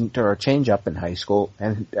 He doesn't throw a changeup in high school,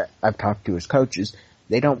 and I've talked to his coaches.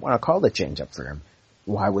 They don't want to call the changeup for him.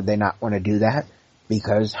 Why would they not want to do that?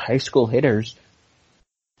 Because high school hitters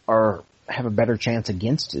have a better chance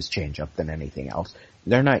against his changeup than anything else.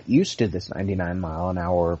 They're not used to this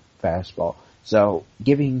 99-mile-an-hour fastball. So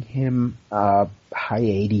giving him high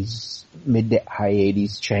 80s, mid to high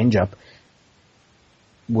 80s changeup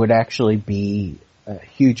would actually be a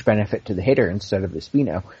huge benefit to the hitter instead of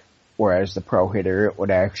Espino. Whereas the pro hitter, it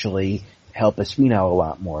would actually help Espino a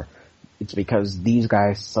lot more. It's because these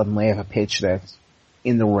guys suddenly have a pitch that's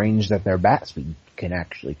in the range that their bat speed can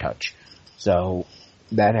actually touch. So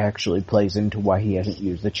that actually plays into why he hasn't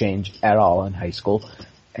used the change at all in high school.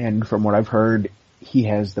 And from what I've heard, he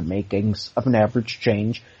has the makings of an average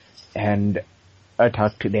change. And I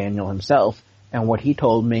talked to Daniel himself, and what he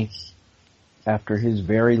told me after his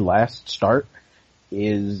very last start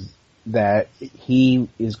is that he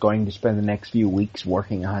is going to spend the next few weeks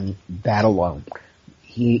working on that alone.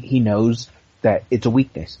 He knows that it's a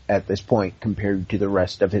weakness at this point compared to the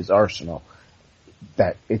rest of his arsenal.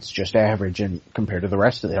 That it's just average, and compared to the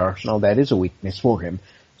rest of the arsenal, that is a weakness for him.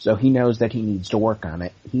 So he knows that he needs to work on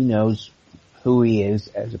it. He knows who he is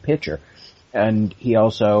as a pitcher. And he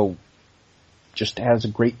also just has a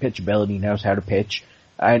great pitchability, knows how to pitch.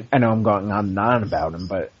 I know I'm going on and on about him,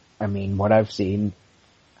 but I mean, what I've seen,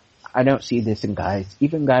 I don't see this in guys,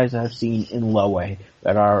 even guys I've seen in low A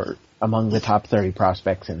that are among the top 30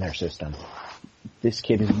 prospects in their system. This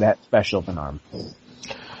kid is that special of an arm.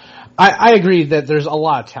 I agree that there's a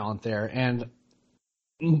lot of talent there, and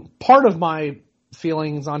part of my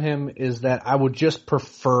feelings on him is that I would just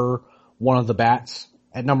prefer one of the bats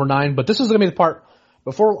at number 9, but this is going to be the part,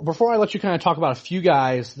 before I let you kind of talk about a few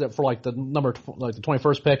guys that for like the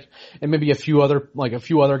 21st pick, and maybe a few other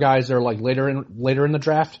guys that are like later in the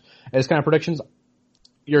draft as kind of predictions,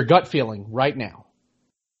 your gut feeling right now.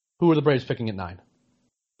 Who are the Braves picking at 9?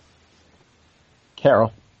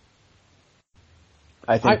 Carroll.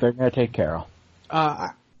 I think they're going to take Carroll.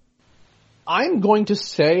 I'm going to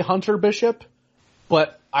say Hunter Bishop,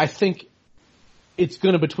 but I think it's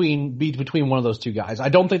going to be between one of those two guys. I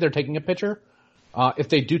don't think they're taking a pitcher. If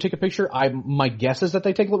they do take a pitcher, my guess is that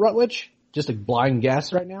they take Rutledge. Just a blind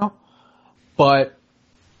guess right now. But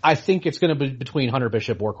I think it's going to be between Hunter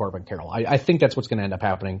Bishop or Corbin Carroll. I think that's what's going to end up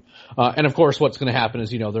happening. And of course what's going to happen is,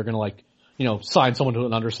 they're going to sign someone to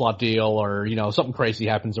an underslot deal, or, something crazy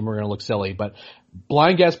happens and we're going to look silly. But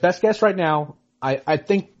blind guess, best guess right now, I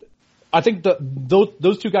think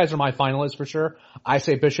those two guys are my finalists for sure. I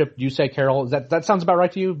say Bishop, you say Carroll. That sounds about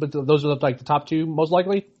right to you, but those are like the top two most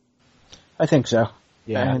likely? I think so.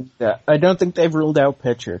 Yeah. And I don't think they've ruled out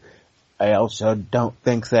pitcher. I also don't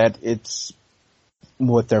think that it's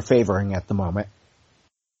what they're favoring at the moment.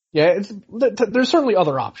 Yeah, there's certainly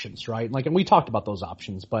other options, right? Like, and we talked about those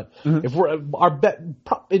options, but if our bet,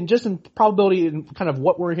 in probability and kind of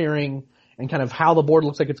what we're hearing and kind of how the board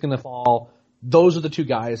looks like it's going to fall, those are the two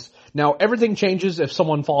guys. Now, everything changes if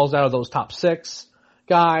someone falls out of those top 6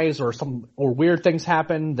 guys or weird things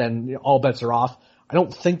happen, then all bets are off. I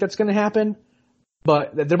don't think that's going to happen,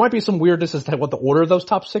 but there might be some weirdness as to what the order of those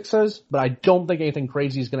top 6 is, but I don't think anything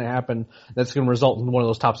crazy is going to happen that's going to result in one of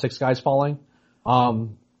those top 6 guys falling.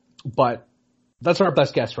 But that's our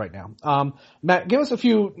best guess right now. Matt, give us a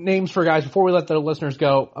few names for guys before we let the listeners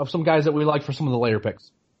go of some guys that we like for some of the later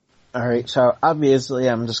picks. All right, so obviously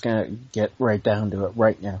I'm just going to get right down to it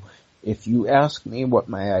right now. If you ask me what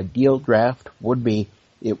my ideal draft would be,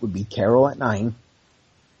 it would be Carroll at 9,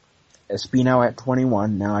 Espino at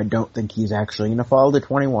 21. Now, I don't think he's actually going to fall to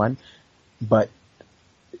 21, but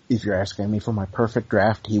if you're asking me for my perfect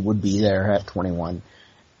draft, he would be there at 21.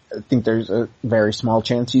 I think there's a very small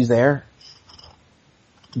chance he's there,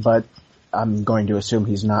 but I'm going to assume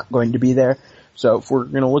he's not going to be there. So if we're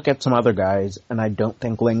going to look at some other guys, and I don't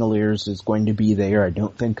think Langoliers is going to be there, I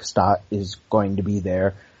don't think Stott is going to be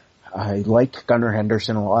there. I like Gunnar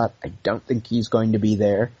Henderson a lot. I don't think he's going to be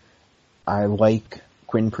there. I like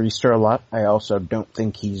Quinn Priester a lot. I also don't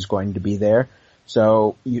think he's going to be there.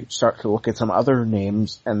 So you start to look at some other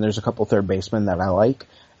names, and there's a couple third basemen that I like.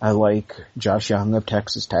 I like Josh Young of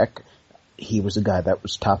Texas Tech. He was a guy that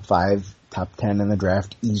was top 5, top 10 in the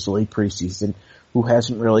draft easily preseason, who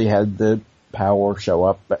hasn't really had the power show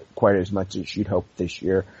up quite as much as you'd hope this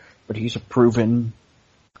year, but he's a proven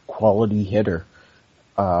quality hitter.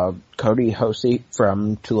 Cody Hosey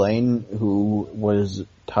from Tulane, who was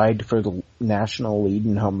tied for the national lead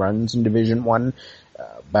in home runs in Division I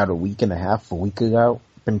about a week ago,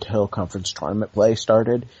 until conference tournament play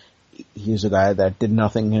started. He's a guy that did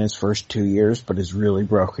nothing in his first 2 years, but has really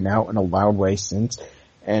broken out in a loud way since.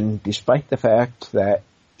 And despite the fact that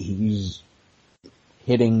he's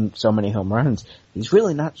hitting so many home runs, he's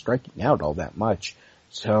really not striking out all that much.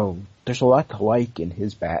 So there's a lot to like in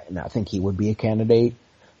his bat, and I think he would be a candidate.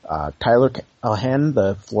 Tyler Callahan,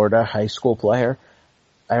 the Florida high school player,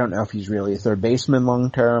 I don't know if he's really a third baseman long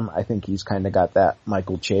term. I think he's kind of got that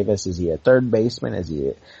Michael Chavis. Is he a third baseman? Is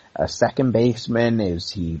he a second baseman? Is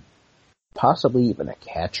he possibly even a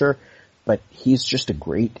catcher? But he's just a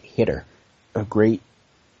great hitter, a great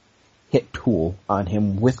hit tool on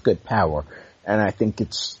him with good power. And I think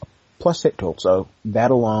it's plus hit tool. So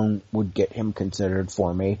that alone would get him considered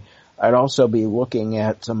for me. I'd also be looking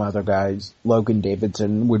at some other guys. Logan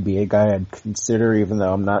Davidson would be a guy I'd consider, even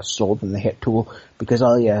though I'm not sold on the hit tool, because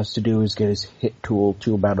all he has to do is get his hit tool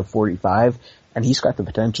to about a 45, and he's got the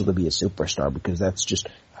potential to be a superstar, because that's just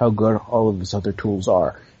how good all of his other tools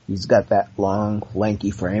are. He's got that long, lanky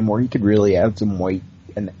frame where he could really add some weight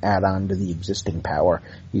and add on to the existing power.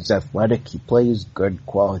 He's athletic, he plays good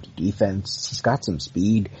quality defense, he's got some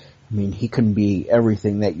speed. I mean, he can be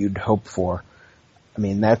everything that you'd hope for. I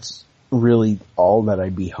mean, that's really all that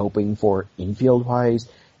I'd be hoping for infield-wise.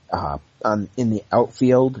 In the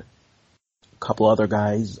outfield, a couple other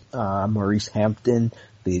guys, Maurice Hampton,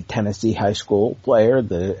 the Tennessee high school player,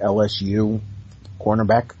 the LSU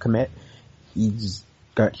cornerback commit, he's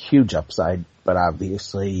got huge upside, but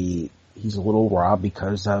obviously he's a little raw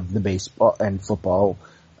because of the baseball and football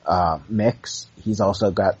mix. He's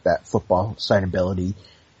also got that football signability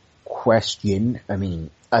question. I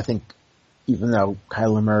mean, I think even though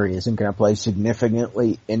Kyler Murray isn't going to play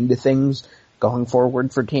significantly into things going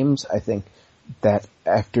forward for teams, I think that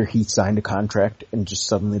after he signed a contract and just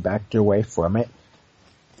suddenly backed away from it,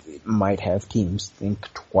 it might have teams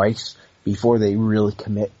think twice before they really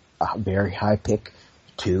commit a very high pick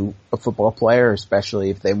to a football player, especially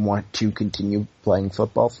if they want to continue playing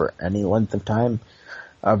football for any length of time.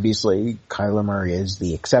 Obviously, Kyler Murray is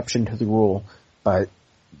the exception to the rule, but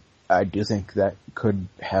I do think that could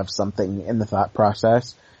have something in the thought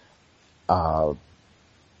process.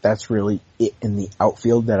 That's really it in the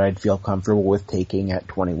outfield that I'd feel comfortable with taking at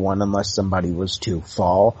 21 unless somebody was to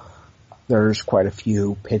fall. There's quite a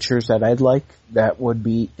few pitchers that I'd like that would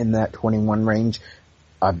be in that 21 range,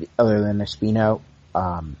 other than Espino,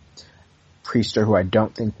 Priester, who I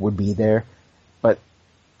don't think would be there, but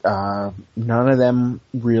none of them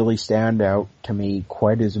really stand out to me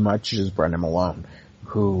quite as much as Brennan Malone,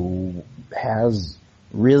 who has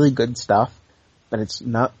really good stuff, but it's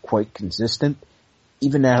not quite consistent.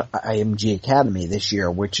 Even at IMG Academy this year,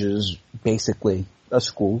 which is basically a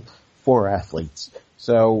school for athletes.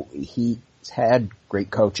 So he's had great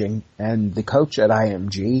coaching, and the coach at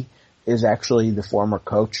IMG is actually the former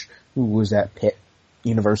coach who was at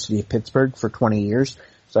University of Pittsburgh for 20 years.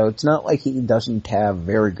 So it's not like he doesn't have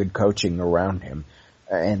very good coaching around him.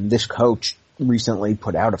 And this coach recently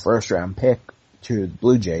put out a first-round pick to the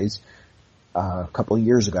Blue Jays a couple of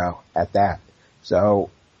years ago at that. So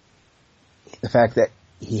the fact that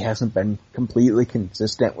he hasn't been completely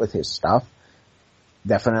consistent with his stuff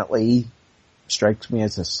definitely strikes me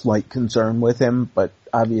as a slight concern with him, but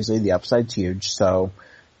obviously the upside's huge, so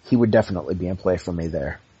he would definitely be in play for me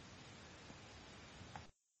there.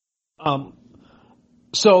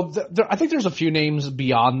 So I think there's a few names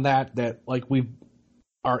beyond that like we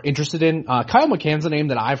are interested in. Kyle McCann's a name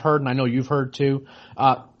that I've heard, and I know you've heard too.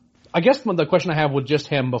 I guess the question I have with just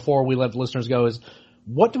him before we let the listeners go is,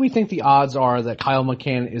 what do we think the odds are that Kyle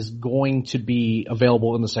McCann is going to be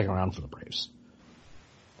available in the second round for the Braves?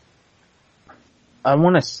 I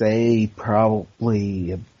want to say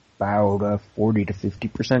probably about a 40 to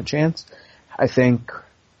 50% chance. I think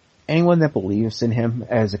anyone that believes in him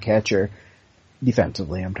as a catcher,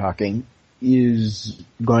 defensively I'm talking, is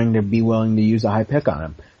going to be willing to use a high pick on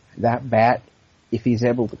him. That bat, if he's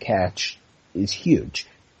able to catch, is huge.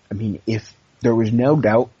 I mean, if there was no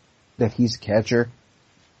doubt that he's a catcher,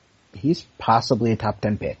 he's possibly a top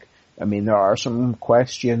 10 pick. I mean, there are some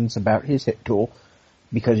questions about his hit tool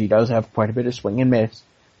because he does have quite a bit of swing and miss,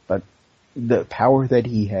 but the power that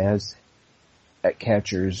he has at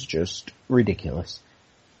catcher is just ridiculous.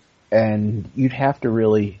 And you'd have to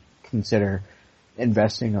really consider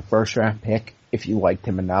investing a first round pick if you liked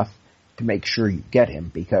him enough to make sure you get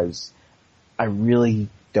him, because I really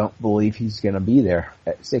don't believe he's going to be there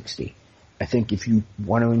at 60. I think if you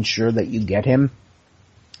want to ensure that you get him,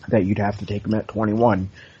 that you'd have to take him at 21.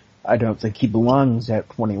 I don't think he belongs at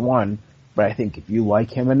 21, but I think if you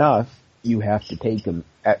like him enough, you have to take him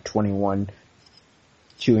at 21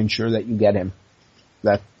 to ensure that you get him.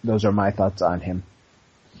 Those are my thoughts on him.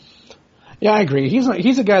 Yeah, I agree.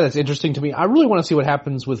 He's a guy that's interesting to me. I really want to see what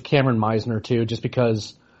happens with Cameron Meisner too, just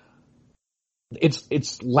because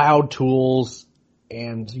it's loud tools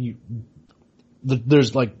and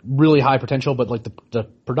there's like really high potential, but like the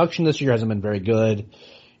production this year hasn't been very good,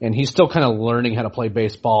 and he's still kind of learning how to play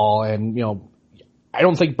baseball. And I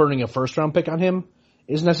don't think burning a first round pick on him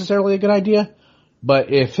is necessarily a good idea.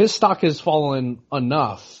 But if his stock has fallen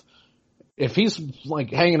enough, if he's like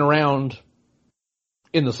hanging around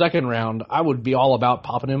in the second round, I would be all about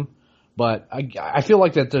popping him. But I feel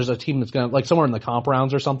like that there's a team that's going to, like somewhere in the comp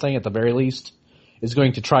rounds or something at the very least, is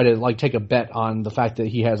going to try to like take a bet on the fact that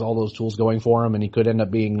he has all those tools going for him, and he could end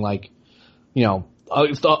up being like,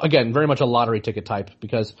 again, very much a lottery ticket type,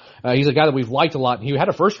 because he's a guy that we've liked a lot. He had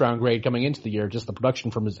a first round grade coming into the year. Just the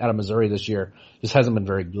production from out of Missouri this year just hasn't been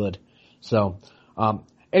very good. So,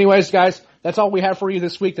 anyways, guys, that's all we have for you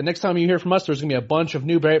this week. The next time you hear from us, there's going to be a bunch of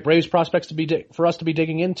new Braves prospects for us to be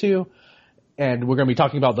digging into. And we're going to be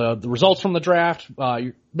talking about the results from the draft.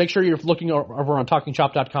 Make sure you're looking over on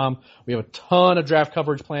TalkingChop.com. We have a ton of draft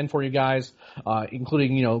coverage planned for you guys,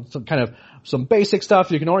 including, some basic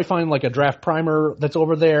stuff. You can already find like a draft primer that's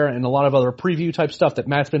over there and a lot of other preview type stuff that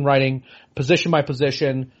Matt's been writing, position by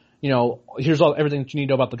position. Here's everything that you need to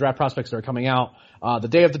know about the draft prospects that are coming out. The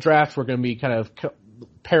day of the draft, we're going to be kind of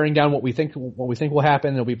paring down what we think will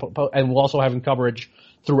happen. And we'll also have coverage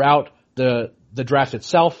throughout the draft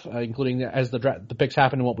itself, including as the picks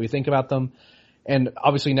happen and what we think about them. And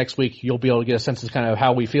obviously next week you'll be able to get a sense of kind of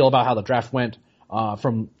how we feel about how the draft went,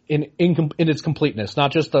 from in its completeness,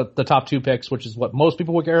 not just the top 2 picks, which is what most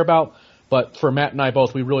people would care about, but for Matt and I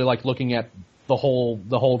both, we really like looking at the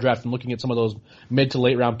whole draft and looking at some of those mid to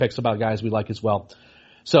late round picks about guys we like as well.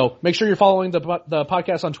 So make sure you're following the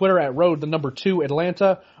podcast on Twitter at road2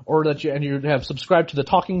 Atlanta, or and you have subscribed to the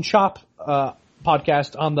Talking Chop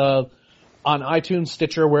podcast on iTunes,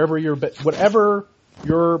 Stitcher, whatever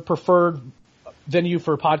your preferred venue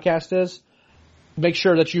for podcast is. Make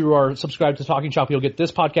sure that you are subscribed to Talking Chop. You'll get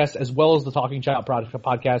this podcast as well as the Talking Chop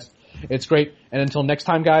podcast. It's great. And until next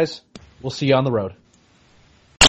time, guys, we'll see you on the road.